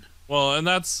re-sign. well, and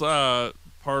that's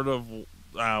part of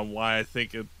why I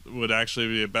think it would actually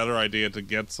be a better idea to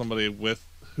get somebody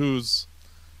who's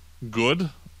good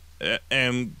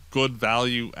and good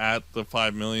value at the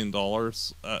 $5 million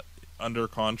under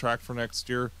contract for next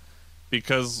year,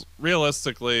 because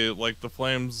realistically, like, the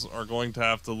Flames are going to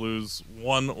have to lose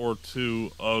one or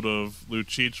two out of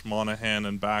Lucic, Monahan,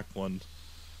 and Backlund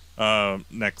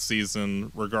next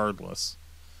season regardless.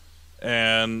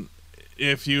 And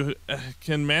if you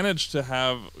can manage to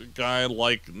have a guy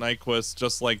like Nyquist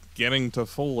just like getting to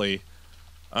Foley,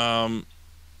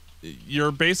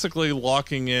 you're basically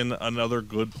locking in another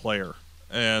good player.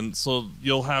 And so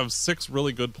you'll have 6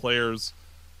 really good players,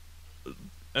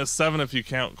 7 if you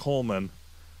count Coleman,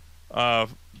 that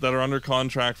are under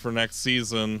contract for next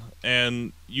season,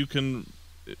 and you can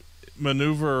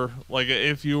maneuver, like,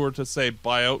 if you were to say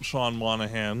buy out Sean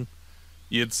Monahan,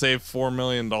 you'd save $4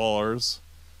 million.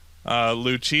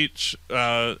 Lucic,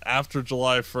 after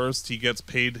July 1st, he gets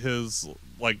paid his,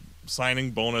 like,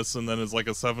 signing bonus and then is like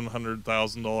a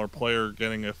 $700,000 player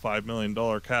getting a $5 million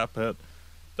cap hit.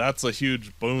 That's a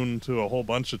huge boon to a whole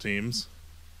bunch of teams.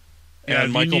 Yeah, And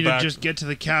you Michael need to just get to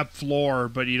the cap floor,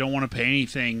 but you don't want to pay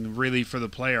anything really for the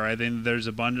player. I think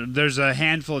there's a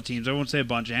handful of teams. I won't say a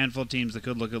bunch, a handful of teams that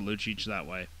could look at Lucic that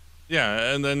way.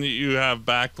 Yeah, and then you have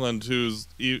Backlund, who's,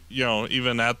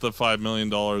 even at the $5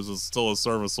 million is still a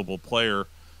serviceable player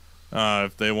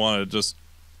if they want to just,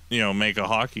 make a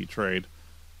hockey trade.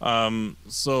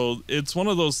 So it's one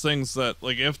of those things that,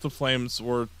 like, if the Flames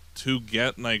were to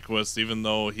get Nyquist, even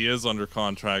though he is under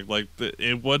contract, like,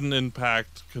 it wouldn't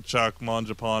impact Tkachuk,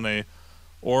 Mangiapane,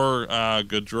 or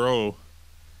Gaudreau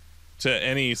to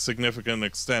any significant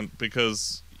extent,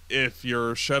 because if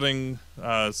you're shedding,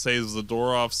 say,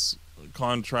 Zadorov's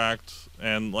contract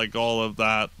and, like, all of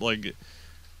that, like,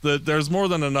 there's more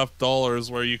than enough dollars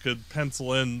where you could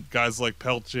pencil in guys like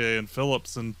Peltier and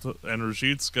Phillips and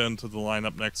Ruzicka into the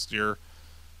lineup next year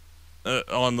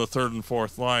on the third and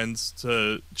fourth lines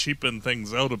to cheapen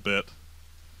things out a bit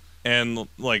and,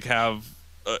 like, have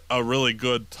a really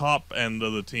good top end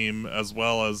of the team, as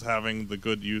well as having the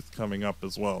good youth coming up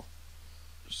as well.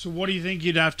 So what do you think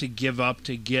you'd have to give up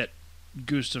to get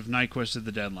Gustav Nyquist at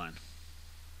the deadline?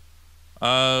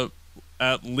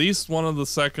 At least one of the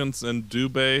seconds in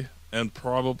Dubé, and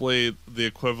probably the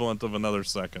equivalent of another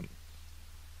second.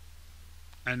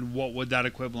 And what would that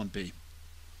equivalent be?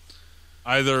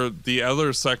 Either the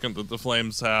other second that the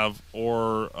Flames have,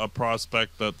 or a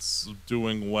prospect that's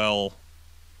doing well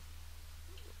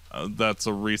that's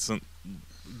a recent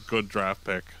good draft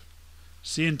pick.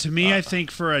 See, and to me, I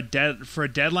think for a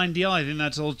deadline deal, I think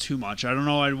that's a little too much. I don't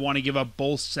know. I'd want to give up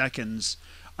both seconds.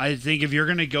 I think if you're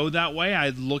going to go that way,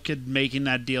 I'd look at making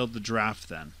that deal at the draft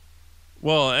then.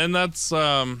 Well, and that's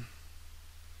to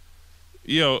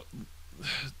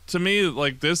me,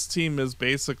 like, this team is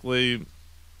basically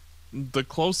the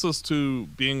closest to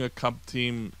being a Cup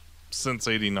team since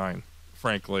 '89,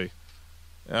 frankly.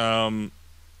 And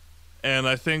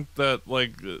I think that,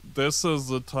 like, this is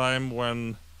the time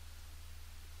when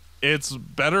it's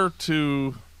better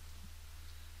to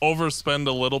overspend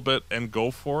a little bit and go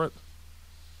for it.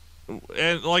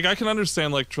 And, like, I can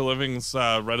understand, like, Treliving's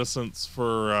reticence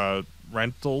for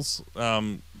rentals,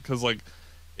 because, like,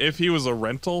 if he was a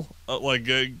rental,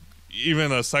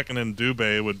 even a second in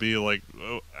Dubé would be, like,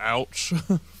 ouch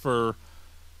for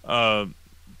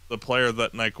the player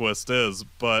that Nyquist is.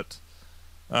 But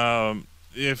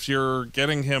if you're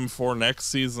getting him for next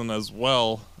season as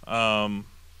well,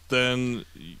 then,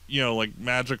 like,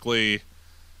 magically,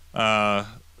 like,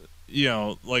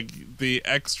 the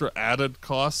extra added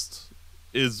cost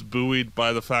is buoyed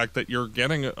by the fact that you're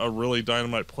getting a really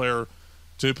dynamite player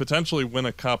to potentially win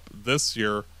a cup this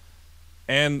year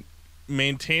and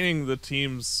maintaining the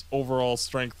team's overall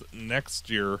strength next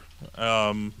year,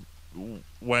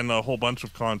 when a whole bunch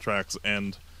of contracts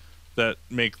end that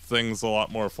make things a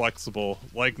lot more flexible,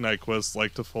 like Nyquist,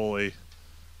 like Toffoli,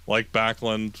 like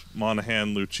Backlund,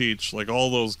 Monahan, Lucic, like, all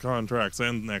those contracts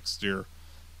end next year.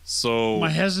 So my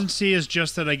hesitancy is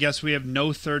just that I guess we have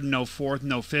no third, no fourth,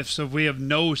 no fifth. So if we have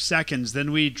no seconds,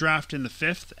 then we draft in the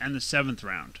 5th and the 7th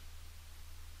round.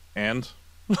 And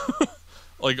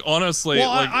like, honestly, well,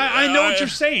 like, I know what you're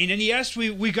saying, and yes,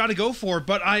 we got to go for it.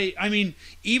 But I mean,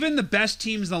 even the best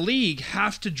teams in the league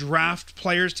have to draft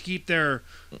players to keep their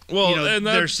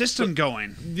their system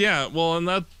going. Yeah, well, and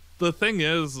that the thing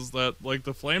is that, like,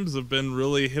 the Flames have been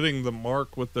really hitting the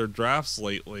mark with their drafts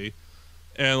lately.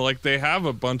 And, like, they have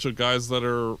a bunch of guys that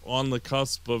are on the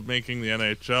cusp of making the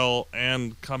NHL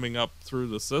and coming up through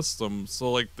the system. So,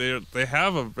 like, they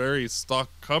have a very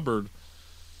stocked cupboard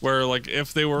where, like,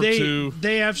 if they were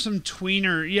they have some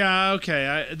tweener. Yeah,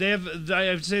 okay.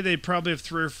 I'd say they probably have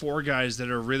 3 or 4 guys that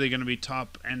are really going to be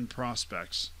top end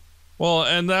prospects. Well,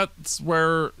 and that's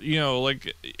where,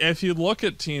 like, if you look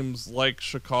at teams like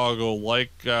Chicago,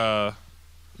 like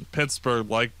Pittsburgh,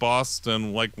 like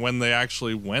Boston, like, when they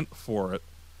actually went for it,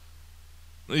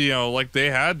 like,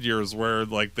 they had years where,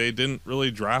 like, they didn't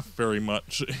really draft very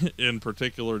much in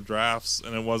particular drafts,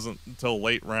 and it wasn't until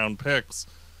late round picks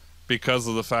because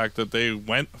of the fact that they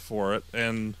went for it.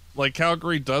 And, like,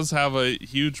 Calgary does have a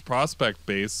huge prospect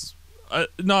base,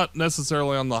 not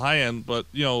necessarily on the high end, but,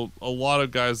 a lot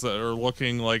of guys that are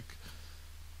looking like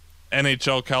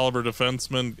NHL caliber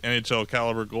defensemen, NHL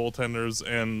caliber goaltenders,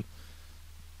 and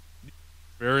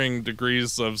varying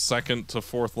degrees of second to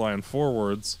fourth line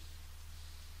forwards.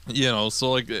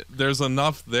 So, like, there's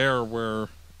enough there where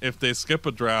if they skip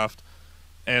a draft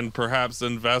and perhaps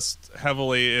invest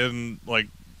heavily in, like,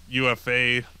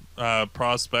 UFA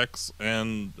prospects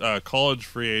and college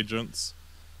free agents,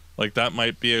 like, that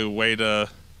might be a way to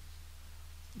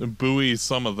buoy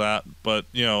some of that. But,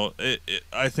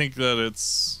 I think that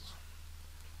it's,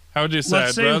 how would you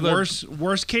say? Let's say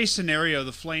worst case scenario,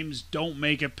 the Flames don't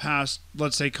make it past,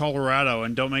 let's say, Colorado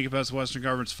and don't make it past the Western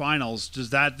Conference Finals.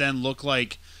 Does that then look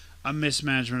like a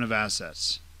mismanagement of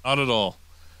assets? Not at all.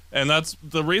 And that's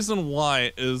the reason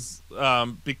why is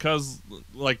because,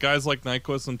 like, guys like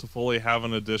Nyquist and Toffoli have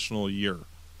an additional year.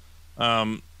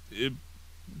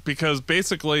 Because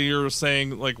basically you're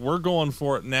saying, like, we're going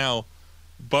for it now,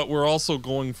 but we're also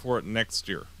going for it next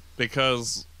year.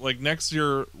 Because, like, next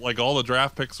year, like, all the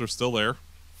draft picks are still there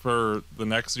for the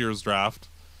next year's draft.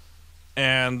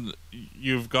 And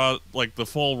you've got, like, the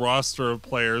full roster of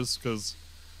players, because,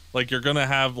 like, you're going to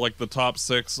have, like, the top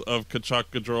 6 of Tkachuk,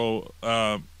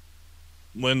 Gaudreau,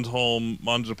 Lindholm,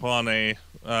 Mangiapane,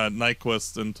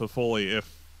 Nyquist, and Toffoli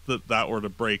if that were to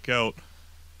break out.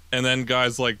 And then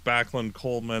guys like Backlund,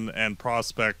 Coleman, and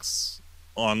prospects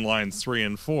on lines 3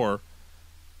 and 4.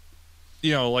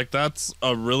 Like, that's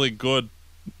a really good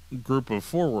group of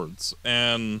forwards.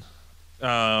 And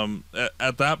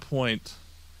at that point,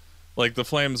 like, the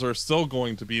Flames are still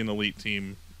going to be an elite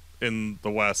team in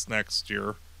the West next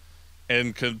year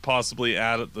and could possibly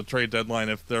add at the trade deadline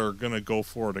if they're going to go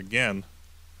for it again.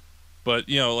 But,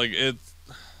 like, it's,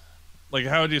 like,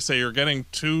 how would you say you're getting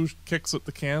 2 kicks at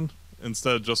the can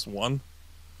instead of just 1?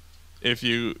 If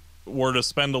you were to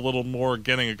spend a little more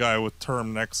getting a guy with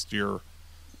term next year,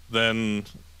 then,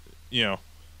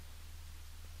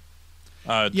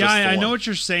 I know what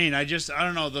you're saying. I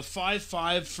don't know, the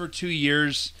 5-5 for 2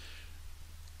 years.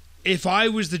 If I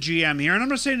was the GM here, and I'm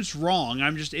not saying it's wrong,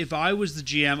 if I was the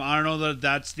GM, I don't know that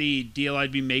that's the deal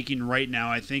I'd be making right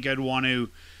now. I think I'd want to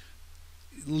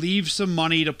leave some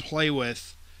money to play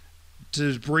with,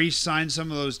 to re-sign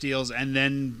some of those deals, and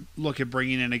then look at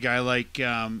bringing in a guy like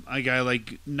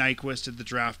Nyquist at the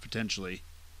draft potentially.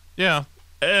 Yeah,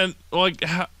 and like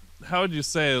how would you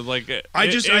say, like, I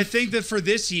think that for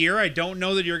this year, I don't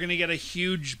know that you're going to get a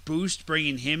huge boost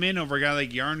bringing him in over a guy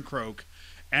like Yarncroke,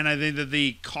 and I think that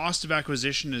the cost of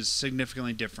acquisition is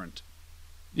significantly different.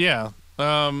 Yeah,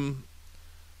 the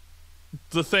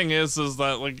thing is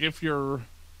that, like, if you're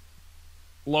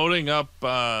loading up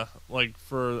like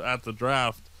for at the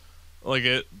draft, like,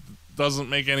 it doesn't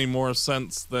make any more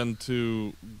sense than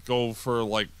to go for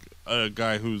like a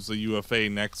guy who's a UFA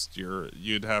next year.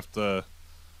 You'd have to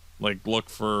like look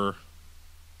for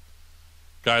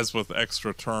guys with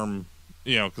extra term,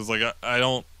 because like I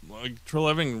don't like,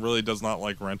 Treliving really does not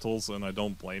like rentals, and I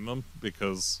don't blame him,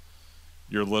 because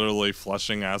you're literally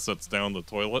flushing assets down the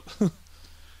toilet.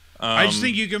 I just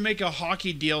think you can make a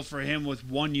hockey deal for him with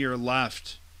 1 year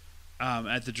left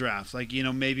at the draft. Like,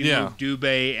 maybe move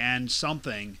Dubé and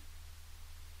something.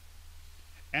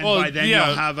 And by then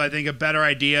you'll have, I think, a better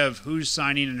idea of who's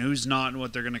signing and who's not and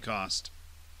what they're going to cost.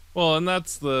 Well, and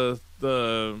that's the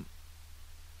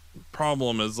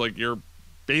problem is, like, you're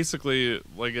basically,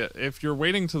 like, if you're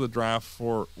waiting to the draft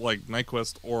for, like,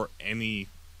 Nyquist or any,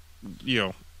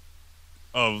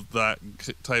 of that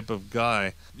type of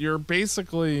guy, you're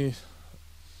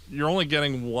only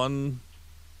getting one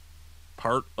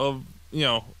part of,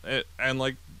 and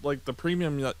like the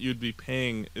premium that you'd be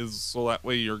paying is so that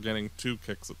way you're getting 2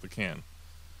 kicks at the can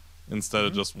instead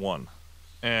of just one.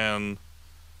 And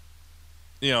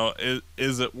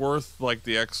is it worth like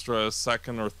the extra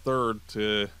second or third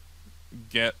to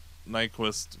get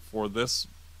Nyquist for this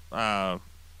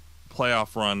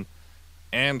playoff run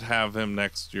and have him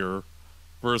next year,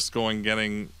 versus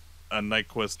getting a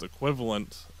Nyquist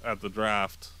equivalent at the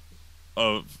draft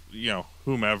of,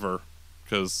 whomever,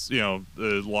 because,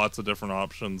 there's lots of different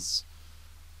options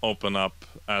open up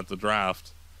at the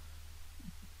draft.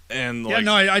 And like,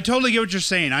 I totally get what you're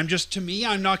saying. I'm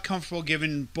not comfortable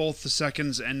giving both the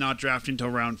seconds and not drafting till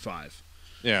round 5.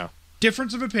 Yeah.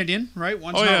 Difference of opinion, right?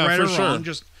 One's not right or wrong. Sure.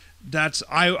 Just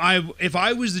if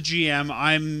I was the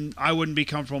GM, I wouldn't be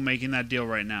comfortable making that deal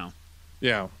right now.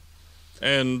 Yeah.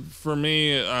 And for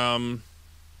me, how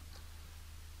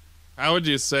would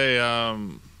you say,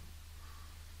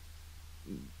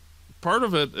 part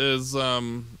of it is,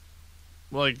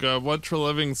 what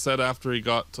Treliving said after he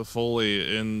got to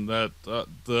Foley, in that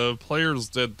the players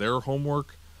did their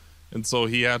homework, and so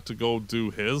he had to go do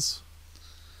his.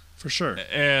 For sure.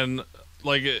 And,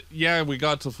 like, we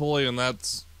got to Foley, and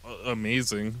that's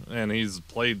amazing, and he's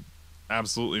played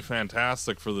absolutely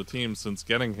fantastic for the team since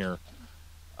getting here.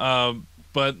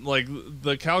 But, like,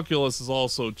 the calculus has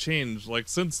also changed. Like,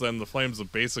 since then, the Flames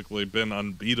have basically been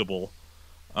unbeatable.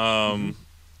 And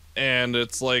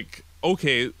it's like,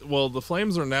 okay, well, the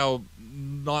Flames are now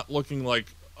not looking like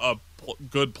a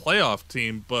good playoff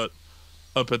team, but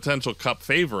a potential cup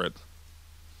favorite.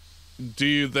 Do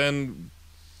you then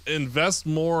invest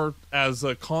more as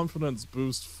a confidence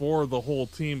boost for the whole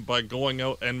team by going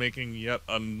out and making yet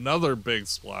another big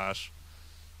splash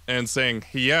and saying,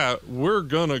 we're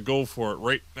gonna go for it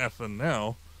right effing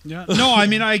now? Yeah. No, I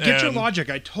mean, I get your logic.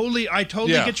 I totally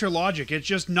get your logic. It's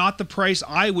just not the price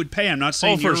I would pay. I'm not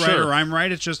saying you're right or I'm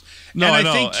right. It's just, I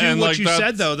think too, what you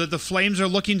said though, that the Flames are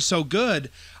looking so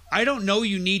good, I don't know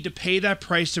you need to pay that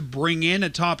price to bring in a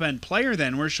top-end player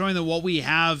then. We're showing that what we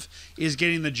have is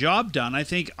getting the job done. I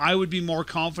think I would be more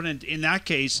confident in that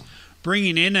case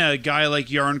bringing in a guy like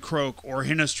Yarncroke or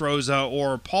Hinostroza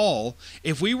or Paul.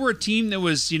 If we were a team that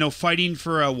was, fighting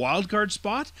for a wild card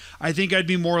spot, I think I'd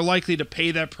be more likely to pay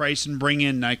that price and bring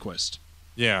in Nyquist.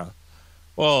 Yeah.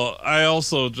 Well, I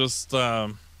also just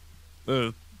think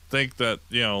that,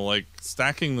 like,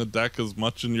 stacking the deck as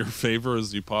much in your favor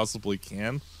as you possibly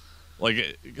can.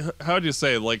 Like, how do you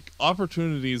say, like,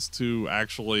 opportunities to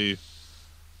actually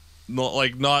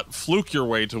not fluke your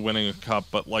way to winning a cup,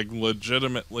 but like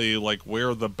legitimately, like,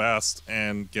 we're the best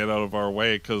and get out of our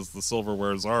way because the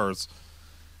silverware is ours.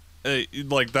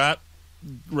 Like, that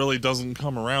really doesn't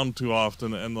come around too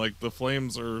often, and like the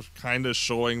Flames are kind of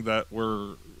showing that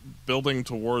we're building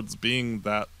towards being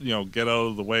that, get out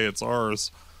of the way, it's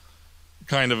ours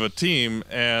kind of a team.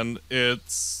 And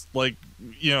it's like,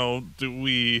 do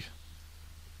we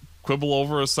quibble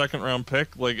over a second round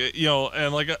pick? Like,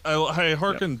 and like I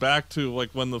hearken back to like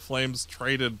when the Flames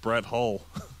traded Brett Hull.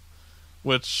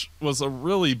 which was a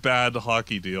really bad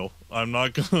hockey deal. I'm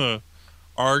not going to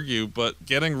argue, but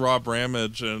getting Rob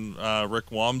Ramage and Rick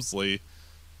Wamsley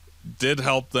did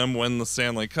help them win the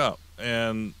Stanley Cup.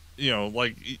 And,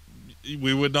 like,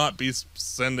 we would not be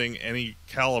sending any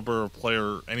caliber of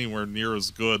player anywhere near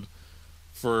as good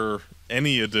for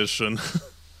any addition.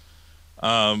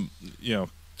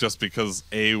 Just because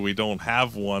A, we don't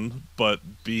have one, but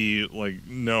B, like,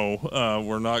 no,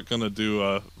 we're not going to do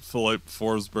a Philip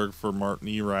Forsberg for Martin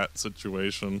Erat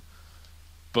situation.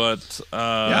 But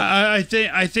I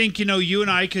think you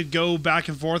and I could go back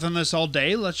and forth on this all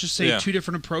day. Let's just say two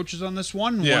different approaches on this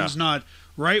one. Yeah. One's not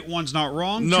right, one's not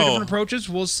wrong. No. Two different approaches.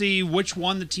 We'll see which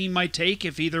one the team might take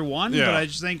if either one. Yeah. But I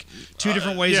just think two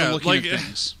different ways of looking at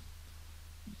things.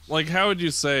 Like, how would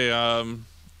you say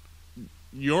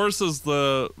yours is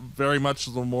very much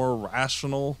the more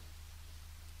rational,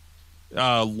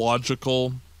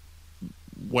 logical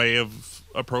way of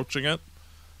approaching it,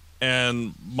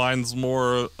 and mine's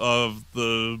more of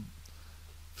the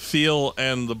feel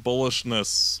and the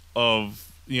bullishness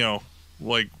of,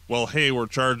 like, well, hey, we're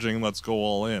charging, let's go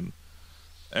all in.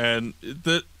 And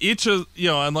each of,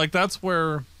 and like that's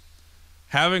where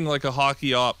having like a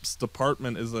hockey ops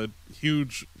department is a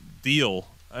huge deal,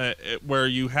 where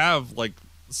you have like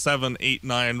 7, 8,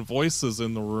 9 voices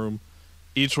in the room,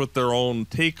 each with their own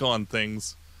take on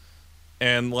things.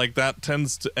 And like that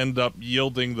tends to end up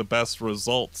yielding the best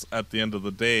results at the end of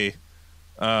the day.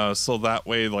 So that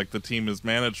way, like, the team is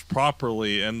managed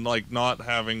properly, and like not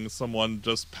having someone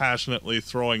just passionately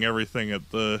throwing everything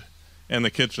in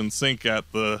the kitchen sink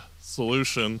at the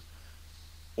solution,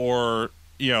 or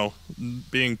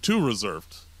being too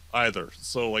reserved either.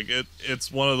 So like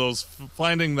it's one of those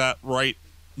finding that right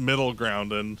middle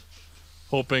ground and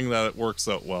hoping that it works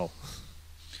out well.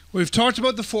 We've talked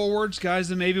about the forwards, guys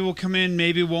that maybe will come in,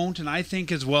 maybe won't, and I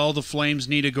think as well the Flames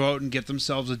need to go out and get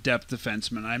themselves a depth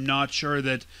defenseman. I'm not sure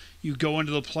that you go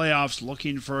into the playoffs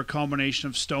looking for a combination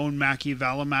of Stone, Mackey,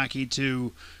 Valimaki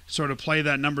to sort of play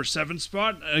that number 7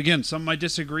 spot. Again, some might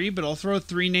disagree, but I'll throw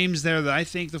 3 names there that I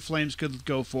think the Flames could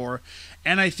go for.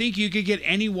 And I think you could get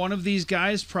any one of these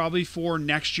guys probably for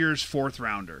next year's 4th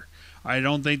rounder. I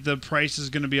don't think the price is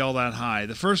going to be all that high.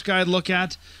 The first guy I'd look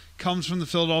at comes from the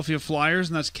Philadelphia Flyers,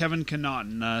 and that's Kevin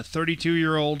Connauton,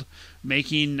 32-year-old,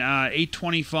 making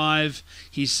 $825.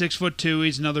 He's 6'2".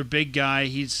 He's another big guy.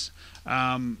 He's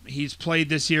played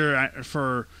this year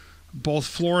for both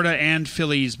Florida and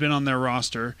Philly. He's been on their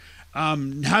roster.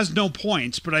 Has no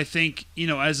points, but I think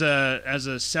as a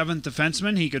 7th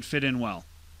defenseman, he could fit in well.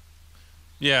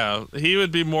 Yeah, he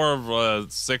would be more of a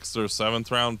 6th or 7th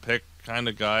round pick kind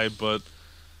of guy, but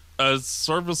a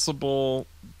serviceable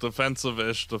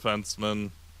defensive-ish defenseman,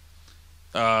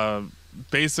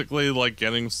 basically like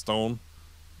getting Stone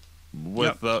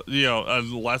with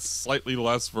a slightly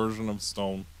less version of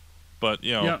Stone, but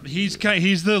he's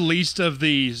the least of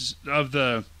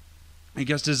the I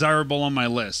guess desirable on my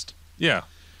list. Yeah,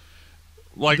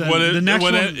 like would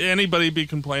anybody be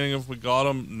complaining if we got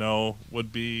him? No. Would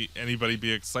anybody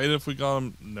be excited if we got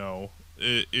him? No.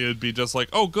 It'd be just like,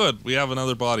 oh, good, we have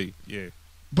another body, yay.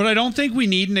 But I don't think we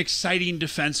need an exciting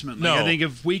defenseman. No. I think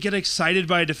if we get excited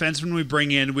by a defenseman we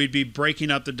bring in, we'd be breaking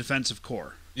up the defensive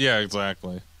core. Yeah,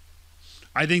 exactly.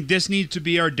 I think this needs to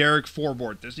be our Derek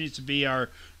Forbort. This needs to be our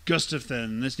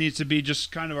Gustafsson. This needs to be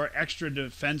just kind of our extra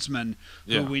defenseman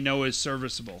who we know is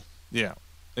serviceable. Yeah,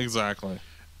 exactly.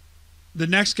 The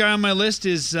next guy on my list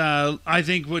is, I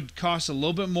think, would cost a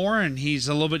little bit more, and he's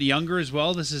a little bit younger as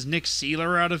well. This is Nick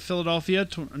Seeler out of Philadelphia,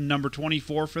 number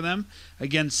 24 for them.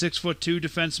 Again, 6'2"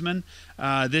 defenseman.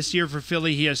 This year for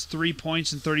Philly, he has 3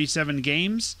 points in 37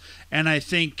 games, and I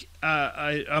think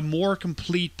a more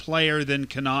complete player than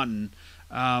Connauton.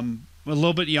 A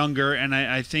little bit younger, and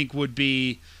I think would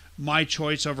be my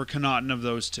choice over Connauton of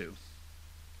those two.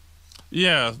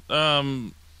 Yeah,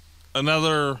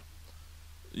 another...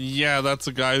 Yeah, that's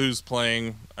a guy who's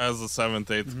playing as a 7th,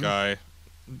 8th guy.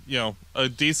 A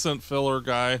decent filler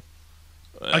guy.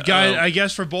 A guy, I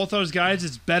guess for both those guys,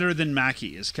 it's better than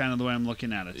Mackey is kind of the way I'm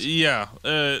looking at it. Yeah,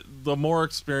 the more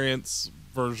experienced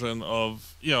version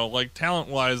of, like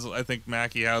talent-wise, I think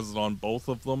Mackey has it on both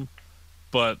of them.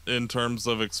 But in terms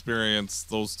of experience,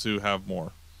 those two have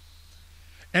more.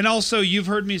 And also, you've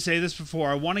heard me say this before,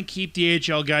 I want to keep the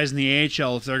AHL guys in the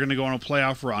AHL if they're going to go on a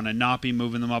playoff run and not be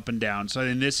moving them up and down. So I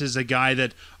think this is a guy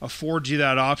that affords you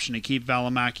that option to keep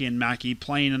Valimaki and Mackey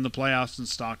playing in the playoffs in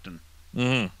Stockton.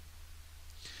 Mm-hmm.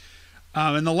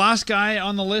 And the last guy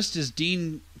on the list is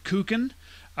Dean Kukin.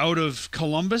 out of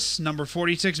Columbus, number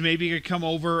 46. Maybe he could come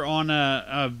over on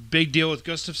a big deal with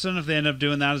Gustafsson if they end up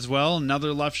doing that as well.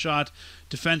 Another left shot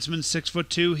defenseman,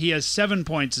 6'2". He has 7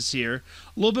 points this year.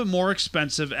 A little bit more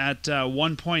expensive at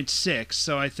 1.6.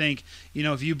 So I think,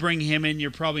 if you bring him in, you're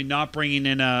probably not bringing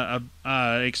in a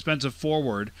expensive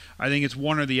forward. I think it's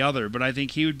one or the other, but I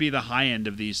think he would be the high end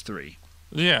of these three.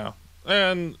 Yeah,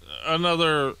 and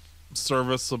another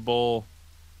serviceable,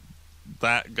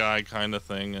 that guy kind of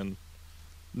thing, and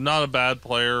not a bad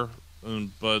player,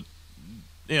 but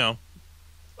a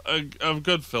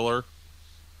good filler.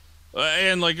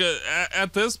 And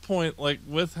at this point,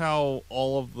 with how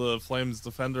all of the Flames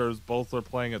defenders both are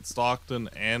playing at Stockton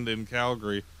and in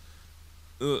Calgary,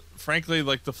 frankly,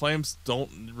 the Flames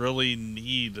don't really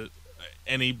need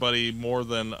anybody more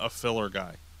than a filler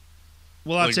guy.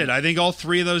 Well, that's it. I think all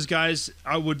three of those guys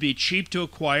would be cheap to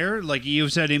acquire, like you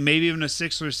said, maybe even a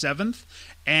 6th or 7th,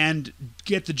 and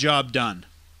get the job done.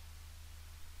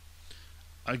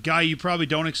 A guy you probably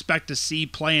don't expect to see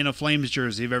play in a Flames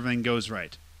jersey if everything goes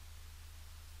right.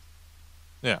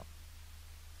 Yeah.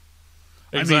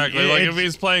 Exactly. If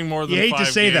he's playing more than 5 games. You hate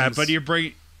to say that, but you're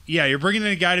bringing in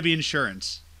a guy to be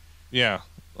insurance. Yeah.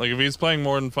 If he's playing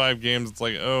more than 5 games, it's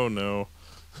oh no.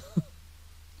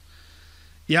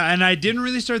 Yeah, and I didn't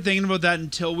really start thinking about that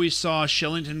until we saw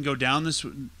Shillington go down this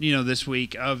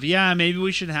week. Maybe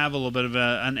we should have a little bit of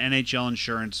an NHL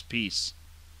insurance piece.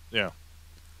 Yeah.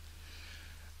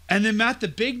 And then, Matt, the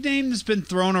big name that's been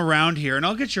thrown around here, and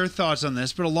I'll get your thoughts on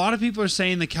this, but a lot of people are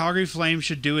saying the Calgary Flames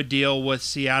should do a deal with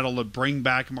Seattle to bring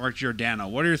back Mark Giordano.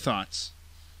 What are your thoughts?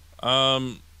 I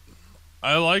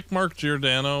like Mark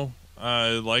Giordano. I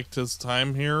liked his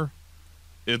time here.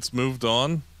 It's moved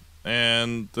on,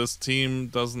 and this team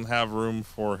doesn't have room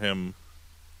for him,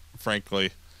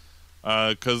 frankly.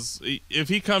 Because if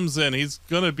he comes in, he's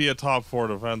going to be a top 4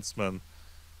 defenseman.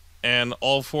 And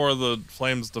all 4 of the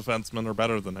Flames defensemen are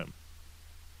better than him.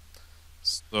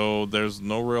 So there's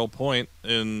no real point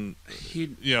in,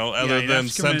 other than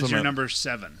sentiment. Your number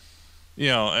 7.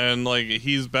 And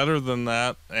he's better than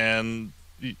that, and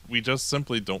we just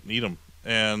simply don't need him.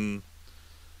 And,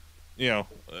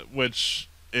 which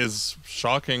is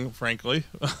shocking, frankly,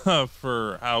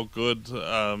 for how good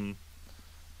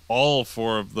all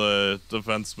 4 of the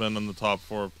defensemen in the top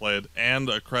 4 have played,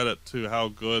 and a credit to how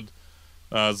good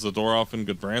Zadorov and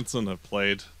Goodbranson have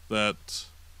played, that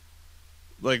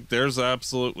there's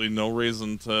absolutely no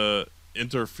reason to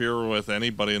interfere with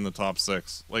anybody in the top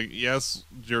 6. Yes,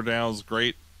 Giordano's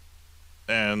great,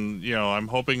 and I'm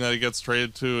hoping that he gets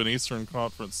traded to an Eastern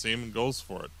Conference team and goes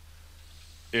for it.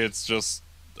 It's just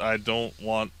I don't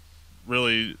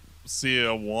see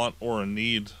a want or a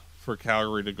need for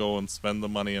Calgary to go and spend the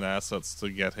money and assets to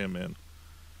get him in.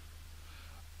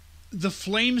 The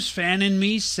Flames fan in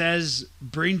me says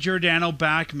bring Giordano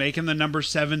back, make him the number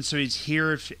 7 so he's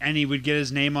here and he would get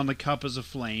his name on the cup as a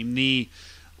Flame. The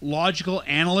logical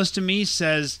analyst in me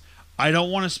says I don't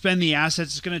want to spend the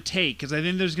assets it's going to take, because I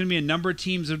think there's going to be a number of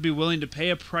teams that would be willing to pay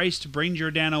a price to bring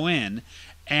Giordano in.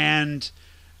 And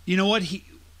you know what?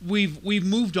 We've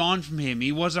moved on from him.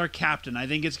 He was our captain. I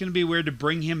think it's going to be weird to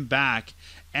bring him back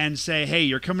and say, hey,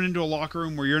 you're coming into a locker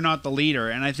room where you're not the leader.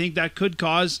 And I think that could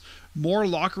cause more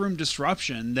locker room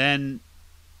disruption than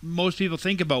most people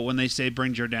think about when they say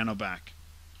bring Giordano back.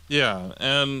 Yeah,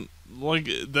 and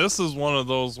this is one of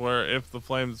those where if the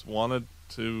Flames wanted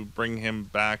to bring him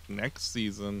back next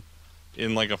season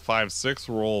in a 5-6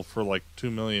 role for $2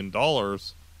 million,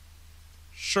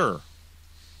 sure.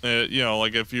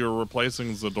 If you're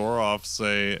replacing Zadorov,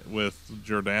 say, with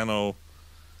Giordano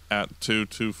at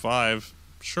 2.25,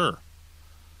 sure.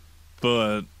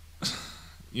 But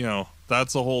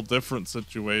that's a whole different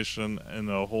situation and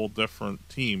a whole different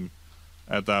team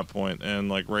at that point.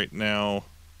 And right now,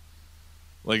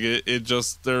 it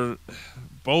just, they're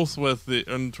both with the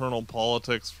internal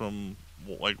politics from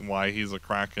why he's a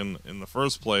Kraken in the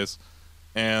first place,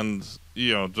 and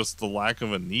just the lack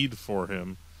of a need for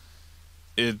him.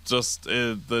 It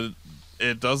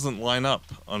doesn't line up,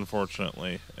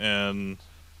 unfortunately. And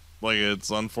it's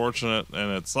unfortunate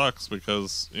and it sucks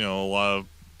because a lot of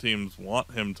teams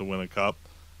want him to win a cup,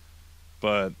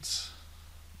 or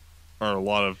a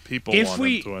lot of people want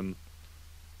him to win.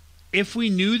 If we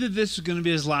knew that this was going to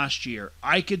be his last year,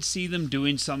 I could see them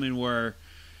doing something where,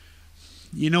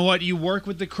 you work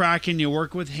with the Kraken, you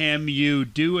work with him, you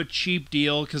do a cheap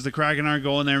deal because the Kraken aren't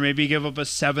going there, maybe give up a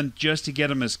 7th just to get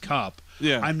him his cup.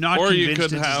 Yeah. I'm not convinced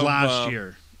it's his last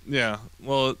year. Yeah,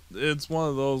 well, it's one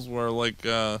of those where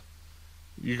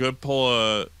you could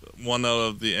pull one out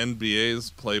of the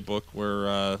NBA's playbook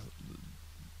where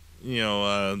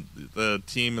the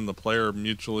team and the player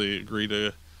mutually agree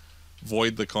to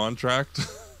void the contract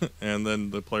and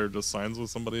then the player just signs with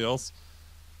somebody else.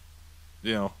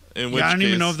 You know, in which I don't case,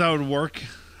 even know if that would work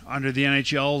under the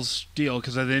NHL's deal,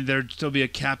 because I think there'd still be a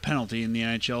cap penalty in the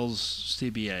NHL's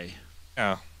CBA.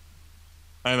 Yeah,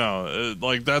 I know.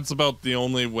 Like, that's about the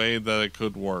only way that it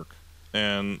could work.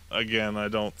 And again, I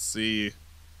don't see,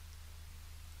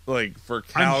 like, for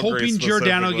Calgary, I'm hoping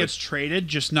Giordano gets traded,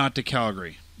 just not to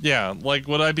Calgary. Yeah, like,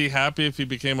 would I be happy if he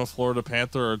became a Florida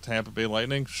Panther or a Tampa Bay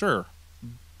Lightning? Sure.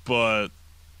 But,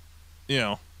 you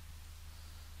know,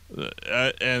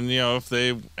 and, you know, if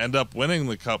they end up winning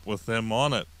the cup with him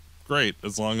on it, great,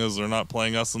 as long as they're not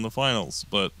playing us in the finals.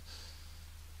 But,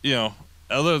 you know,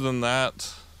 other than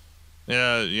that,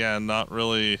 yeah, not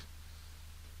really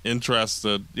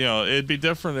interested. You know, it'd be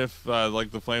different if,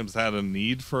 like, the Flames had a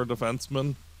need for a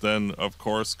defenseman, then, of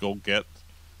course, go get,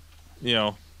 you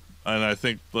know, and I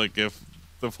think, like, if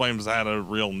the Flames had a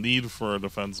real need for a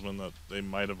defenseman, that they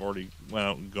might have already went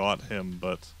out and got him,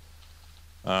 but,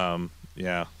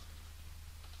 yeah,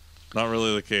 not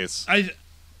really the case.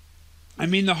 I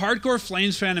mean, the hardcore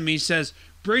Flames fan in me says,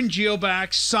 bring Gio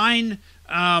back, sign,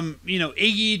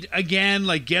 Iggy again,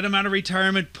 like, get him out of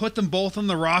retirement, put them both on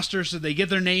the roster so they get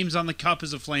their names on the cup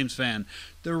as a Flames fan.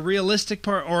 The realistic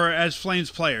part, or as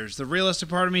Flames players, the realistic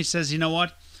part of me says, you know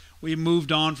what? We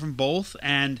moved on from both,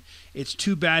 and it's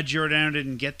too bad Giordano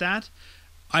didn't get that.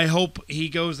 I hope he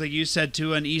goes, like you said,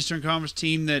 to an Eastern Conference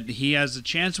team that he has a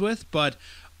chance with, but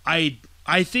I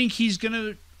think he's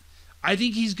gonna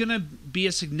be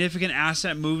a significant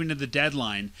asset moving to the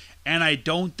deadline, and I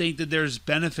don't think that there's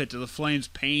benefit to the Flames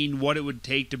paying what it would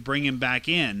take to bring him back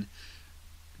in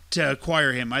to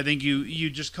acquire him. I think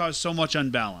you just cause so much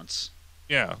unbalance.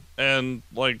 Yeah, and,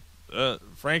 like,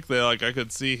 frankly, like, I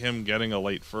could see him getting a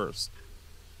late first.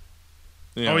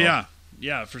 You know? Oh,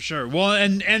 yeah, for sure. Well,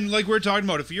 and like we're talking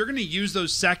about, if you're going to use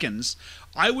those seconds,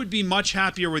 I would be much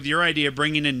happier with your idea of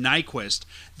bringing in Nyquist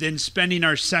than spending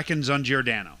our seconds on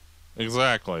Giordano.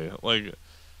 Exactly. Like,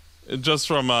 just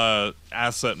from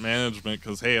asset management,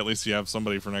 because, hey, at least you have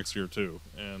somebody for next year, too.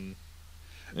 And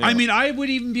you know. I mean, I would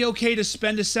even be okay to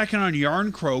spend a second on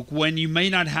Yarncroke when you may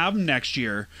not have him next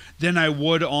year than I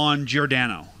would on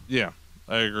Giordano. Yeah,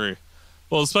 I agree.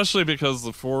 Well, especially because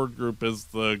the forward group is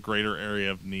the greater area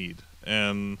of need.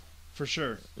 And for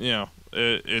sure. You know,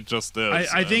 it just is.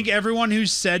 I think everyone who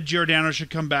said Giordano should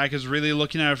come back is really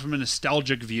looking at it from a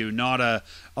nostalgic view, not a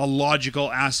logical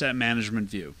asset management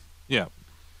view. Yeah.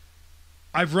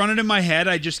 I've run it in my head.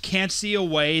 I just can't see a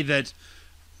way that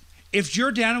if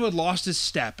Giordano had lost his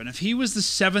step, and if he was the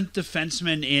seventh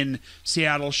defenseman in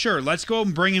Seattle, sure, let's go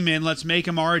and bring him in. Let's make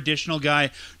him our additional guy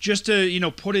just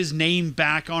to, put his name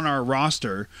back on our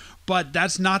roster. But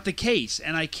that's not the case,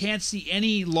 and I can't see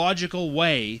any logical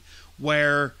way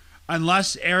where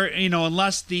unless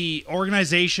the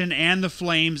organization and the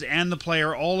Flames and the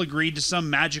player all agreed to some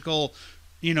magical,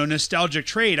 nostalgic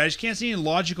trade, I just can't see any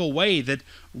logical way that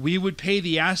we would pay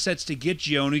the assets to get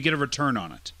Gio and we get a return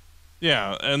on it.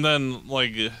 Yeah, and then,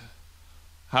 like,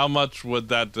 how much would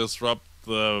that disrupt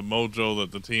the mojo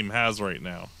that the team has right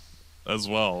now as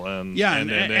well? And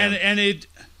it...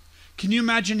 Can you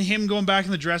imagine him going back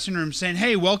in the dressing room saying,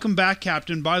 hey, welcome back,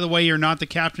 Captain. By the way, you're not the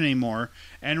captain anymore,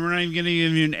 and we're not even going to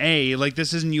give you an A. Like,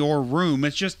 this isn't your room.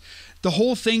 It's just the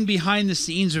whole thing behind the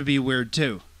scenes would be weird,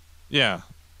 too. Yeah.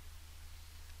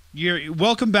 You're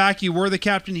welcome back. You were the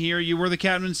captain here. You were the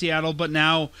captain in Seattle, but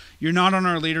now you're not on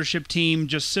our leadership team.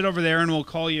 Just sit over there, and we'll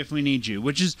call you if we need you,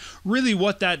 which is really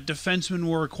what that defenseman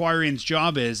we're acquiring's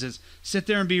job is sit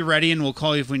there and be ready, and we'll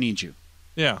call you if we need you.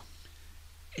 Yeah.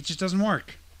 It just doesn't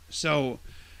work. So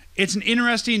it's an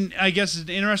interesting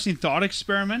thought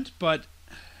experiment, but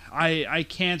I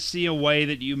can't see a way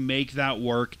that you make that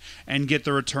work and get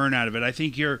the return out of it. I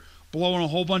think you're blowing a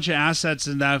whole bunch of assets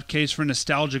in that case for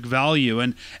nostalgic value.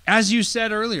 And as you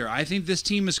said earlier, I think this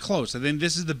team is close. I think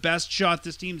this is the best shot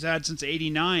this team's had since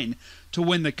 '89 to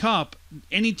win the Cup.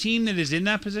 Any team that is in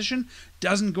that position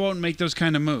doesn't go out and make those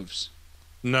kind of moves.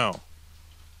 No.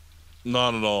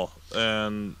 Not at all.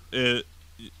 And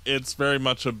it's very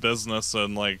much a business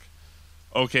and, like,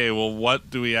 okay, well,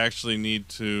 what do we actually need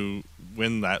to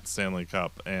win that Stanley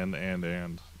Cup? And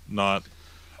not,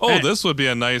 this would be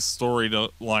a nice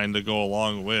storyline to go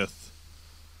along with.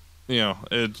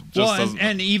 It just doesn't.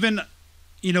 And even,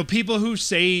 people who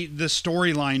say the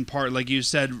storyline part, like you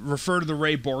said, refer to the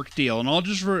Ray Bourque deal. And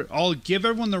I'll give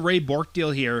everyone the Ray Bourque deal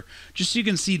here, just so you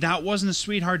can see that wasn't a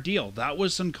sweetheart deal. That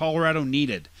was some Colorado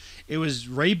needed. It was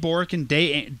Ray Bourque and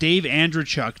Dave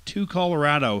Andreychuk to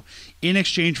Colorado in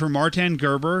exchange for Martin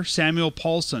Gerber, Samuel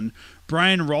Paulson,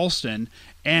 Brian Ralston,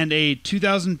 and a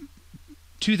 2000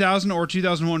 2000 or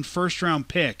 2001 first-round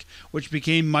pick, which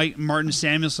became Martin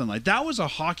Samuelsson. Like, that was a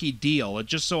hockey deal. It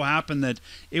just so happened that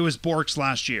it was Bork's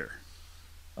last year.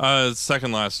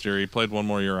 Second last year. He played one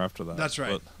more year after that. That's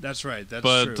right. But, That's right. That's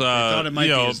but, true. I thought it might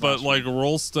be his but last like one.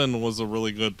 Rolston was a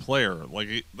really good player.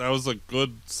 Like that was a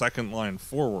good second line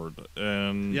forward.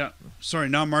 And Yeah. Sorry,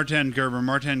 not Martin Gerber,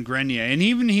 Martin Grenier. And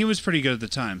even he was pretty good at the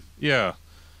time. yeah,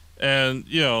 and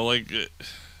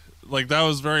like that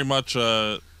was very much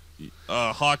a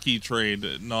hockey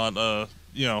trade, not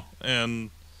and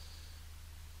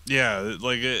yeah,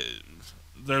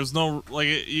 there's no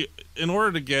in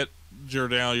order to get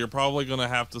Giordano, you're probably going to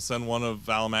have to send one of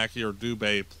Valimaki or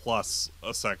Dubé plus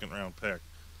a second round pick,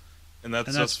 and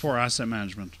that's just for asset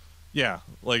management. Yeah,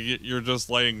 like you're just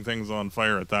lighting things on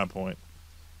fire at that point.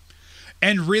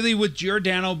 And really, with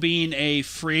Giordano being a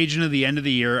free agent at the end of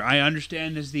the year, I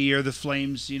understand as the year the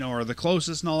Flames, are the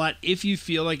closest and all that. If you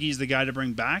feel like he's the guy to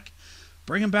bring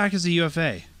him back as a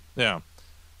UFA. Yeah.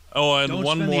 Oh, and Don't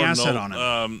one spend more the asset note.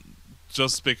 on him.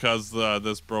 Just because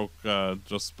this broke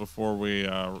just before we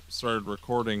started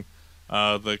recording,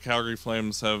 the Calgary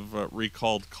Flames have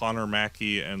recalled Connor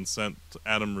Mackey and sent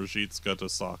Adam Ruzicka to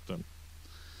Stockton.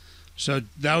 So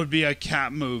that would be a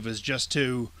cap move, is just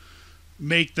to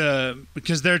make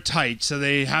because they're tight, so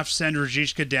they have to send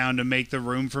Ruzicka down to make the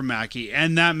room for Mackey,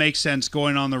 and that makes sense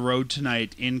going on the road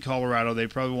tonight in Colorado. They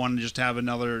probably want to just have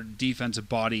another defensive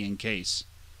body in case.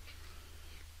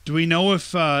 Do we know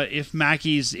if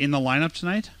Mackey's in the lineup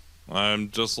tonight? I'm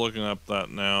just looking up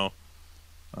that now.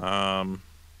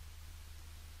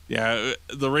 Yeah,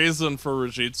 the reason for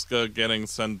Ruzicka getting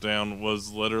sent down was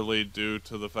literally due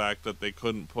to the fact that they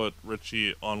couldn't put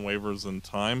Richie on waivers in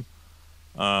time.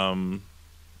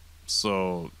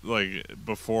 So,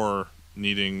 before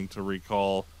needing to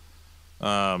recall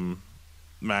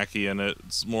Mackey, and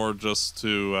it's more just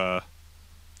to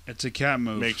It's a cap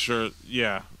move. make sure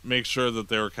that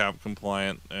they were cap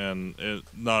compliant, and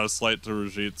not a slight to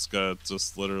Ruzicka, it's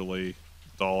just literally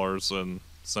dollars and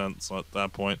cents at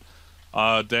that point.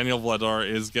 Daniel Vladar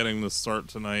is getting the start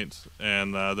tonight,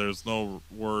 and there's no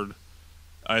word.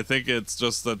 I think it's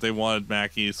just that they wanted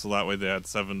Mackey, so that way they had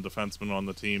 7 defensemen on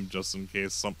the team, just in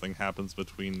case something happens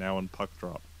between now and puck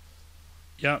drop.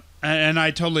 Yeah, and I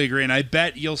totally agree. And I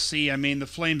bet you'll see, the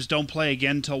Flames don't play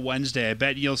again until Wednesday. I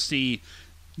bet you'll see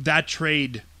that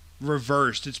trade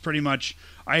reversed. It's pretty much,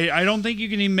 I don't think you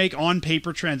can even make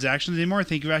on-paper transactions anymore. I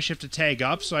think you actually have to tag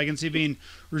up. So I can see being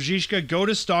Ruzicka, go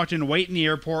to Stockton, wait in the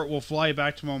airport, we'll fly you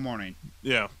back tomorrow morning.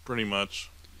 Yeah, pretty much.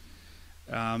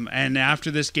 And after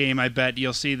this game, I bet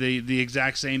you'll see the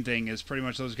exact same thing, is pretty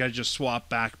much those guys just swap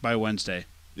back by Wednesday.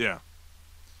 Yeah.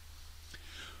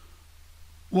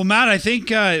 Well, Matt, I think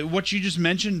what you just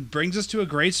mentioned brings us to a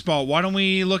great spot. Why don't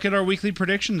we look at our weekly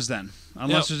predictions then?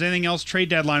 Unless there's anything else trade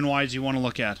deadline-wise you want to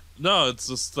look at. No, it's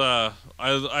just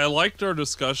I liked our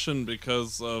discussion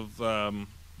because of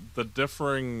the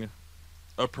differing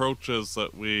approaches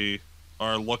that we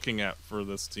are looking at for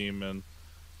this team, and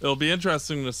it'll be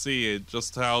interesting to see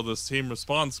just how this team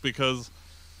responds, because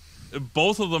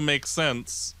both of them make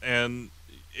sense and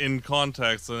in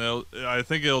context, and I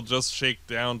think it'll just shake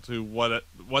down to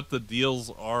what the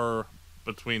deals are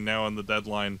between now and the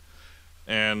deadline,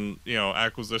 and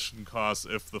acquisition costs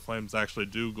if the Flames actually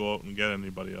do go out and get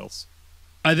anybody else.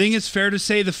 I think it's fair to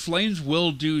say the Flames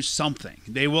will do something.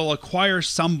 They will acquire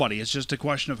somebody. It's just a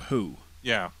question of who.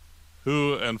 Yeah,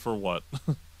 who and for what.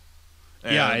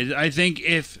 I think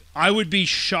I would be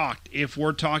shocked if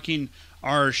we're talking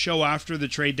our show after the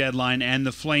trade deadline and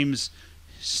the Flames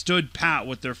stood pat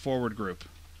with their forward group.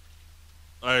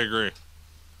 I agree.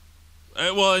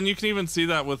 Well, and you can even see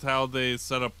that with how they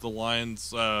set up the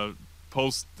lines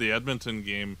post the Edmonton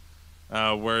game,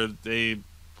 where they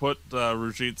put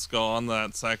Ruzicka on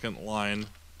that second line,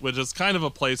 which is kind of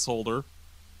a placeholder,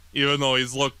 even though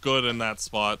he's looked good in that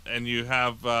spot. And you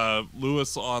have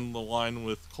Lewis on the line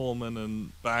with Coleman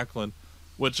and Backlund,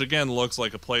 which again looks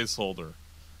like a placeholder.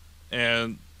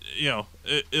 And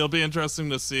it'll be interesting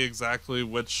to see exactly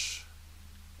which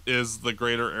is the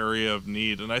greater area of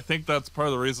need, and I think that's part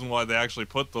of the reason why they actually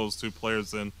put those two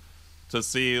players in, to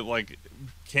see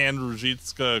can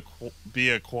Ruzicka be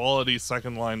a quality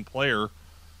second line player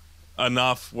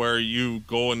enough where you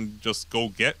go and just go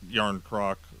get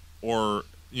Yarncroc or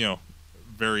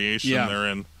variation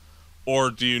therein,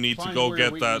 or do you need to go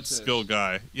get that skill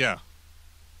guy? Yeah,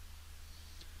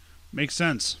 makes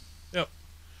sense. Yep.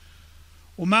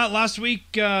 Well, Matt, last week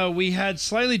we had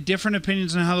slightly different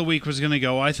opinions on how the week was going to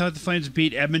go. I thought the Flames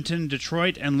beat Edmonton,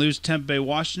 Detroit, and lose Tampa Bay,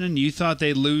 Washington. You thought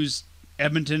they'd lose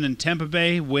Edmonton and Tampa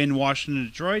Bay, win Washington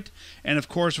and Detroit. And, of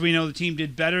course, we know the team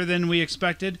did better than we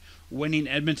expected, winning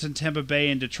Edmonton, Tampa Bay,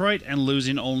 and Detroit, and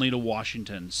losing only to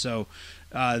Washington. So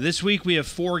this week we have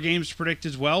 4 games to predict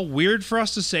as well. Weird for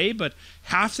us to say, but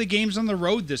half the games on the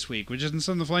road this week, which isn't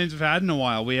something the Flames have had in a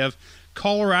while. We have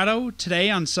Colorado today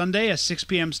on Sunday, a 6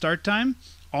 p.m. start time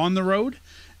on the road.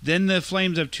 Then the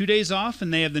Flames have 2 days off,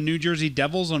 and they have the New Jersey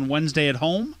Devils on Wednesday at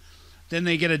home. Then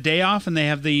they get a day off, and they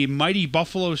have the mighty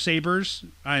Buffalo Sabres,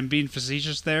 I'm being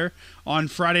facetious there, on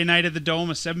Friday night at the Dome,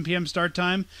 a 7 p.m. start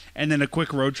time, and then a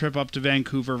quick road trip up to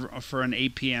Vancouver for an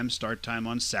 8 p.m. start time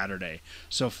on Saturday.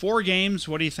 So 4 games.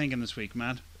 What are you thinking this week,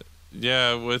 Matt?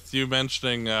 Yeah, with you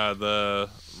mentioning the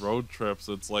road trips,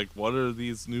 it's like, what are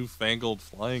these newfangled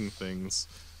flying things?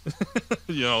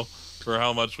 For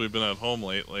how much we've been at home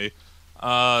lately.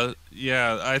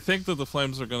 I think that the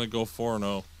Flames are going to go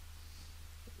 4-0.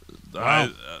 Wow.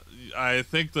 I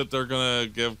think that they're going to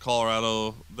give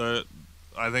Colorado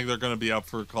I think they're going to be up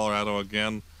for Colorado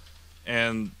again.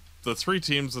 And the 3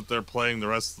 teams that they're playing the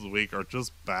rest of the week are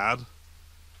just bad.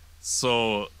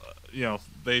 So,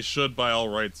 they should by all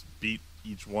rights beat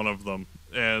each one of them.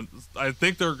 And I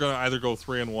think they're going to either go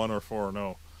 3-1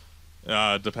 or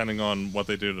 4-0, depending on what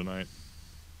they do tonight.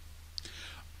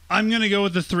 I'm going to go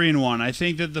with the 3-1. I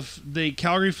think that the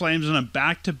Calgary Flames on a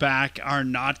back-to-back are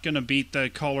not going to beat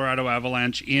the Colorado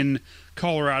Avalanche in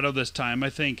Colorado this time. I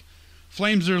think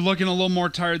Flames are looking a little more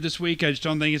tired this week. I just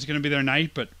don't think it's going to be their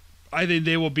night, but I think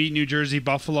they will beat New Jersey,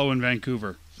 Buffalo, and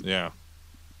Vancouver. Yeah.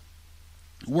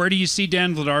 Where do you see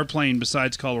Dan Vladar playing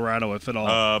besides Colorado, if at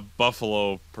all?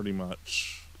 Buffalo, pretty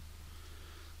much.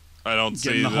 I don't see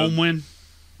getting the home win.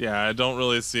 Yeah, I don't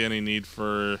really see any need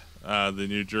for the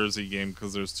New Jersey game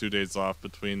because there's 2 days off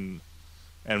between,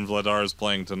 and Vladar is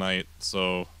playing tonight.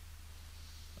 So,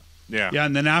 yeah. Yeah,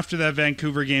 and then after that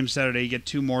Vancouver game Saturday, you get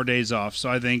 2 more days off. So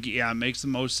I think, it makes the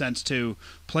most sense to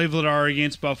play Vladar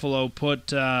against Buffalo, put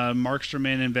Markstrom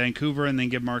in Vancouver, and then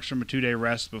give Markstrom a 2-day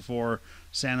rest before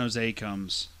San Jose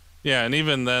comes. Yeah, and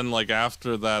even then,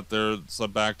 after that, there's a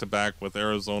back-to-back with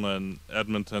Arizona and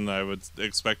Edmonton. I would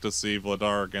expect to see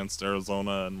Vladar against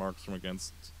Arizona and Markstrom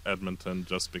against Edmonton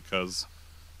just because.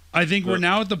 I think we're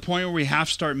now at the point where we have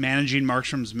to start managing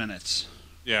Markstrom's minutes.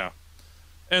 Yeah.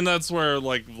 And that's where,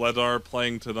 Vladar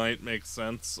playing tonight makes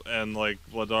sense, and,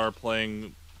 Vladar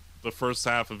playing the first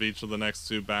half of each of the next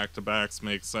 2 back-to-backs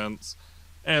makes sense.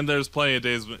 And there's plenty of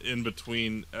days in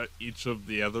between each of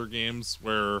the other games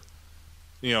where,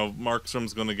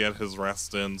 Markstrom's going to get his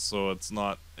rest in, so it's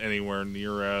not anywhere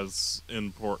near as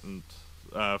important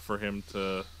for him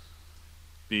to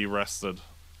be rested.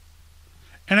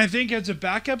 And I think as a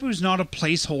backup who's not a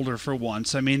placeholder for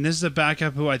once, I mean, this is a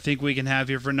backup who I think we can have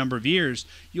here for a number of years.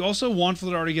 You also want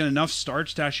Vladar to get enough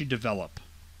starts to actually develop.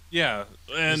 Yeah.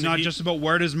 And it's not just about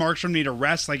where does Markstrom need a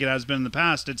rest like it has been in the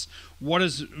past. It's what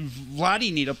does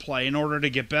Vladdy need to play in order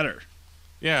to get better.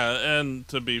 Yeah, and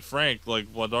to be frank,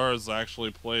 Vladar has actually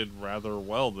played rather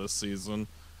well this season.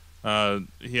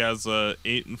 He has a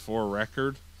 8-4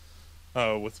 record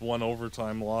with 1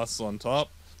 overtime loss on top.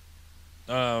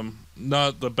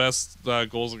 Not the best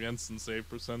goals against and save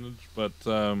percentage, but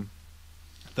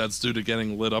that's due to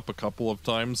getting lit up a couple of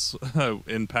times,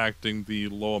 impacting the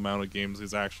low amount of games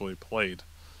he's actually played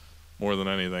more than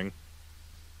anything.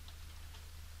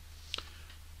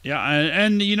 Yeah,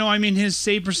 and his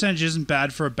save percentage isn't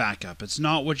bad for a backup. It's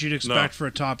not what you'd expect for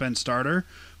a top-end starter,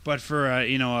 but for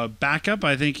a backup,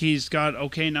 I think he's got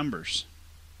okay numbers.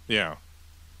 Yeah.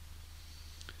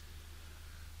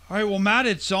 All right, well, Matt,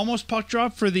 it's almost puck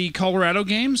drop for the Colorado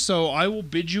game, so I will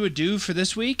bid you adieu for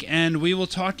this week, and we will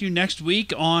talk to you next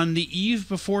week on the eve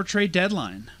before trade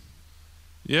deadline.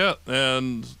 Yeah,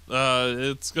 and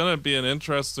it's going to be an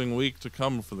interesting week to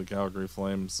come for the Calgary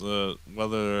Flames,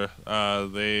 whether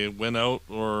they win out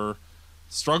or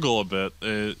struggle a bit.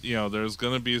 There's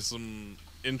going to be some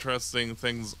interesting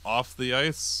things off the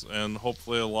ice and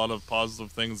hopefully a lot of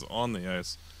positive things on the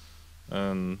ice.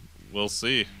 And we'll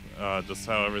see just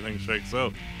how everything shakes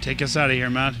out. Take us out of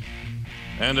here, Matt.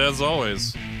 And as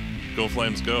always, go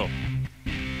Flames go.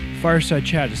 Fireside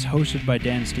Chat is hosted by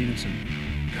Dan Stevenson,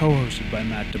 co-hosted by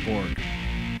Matt DeBorg.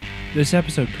 This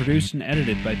episode produced and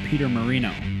edited by Peter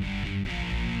Marino.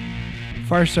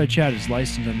 Fireside Chat is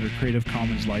licensed under Creative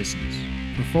Commons license.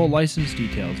 For full license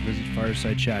details, visit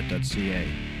firesidechat.ca.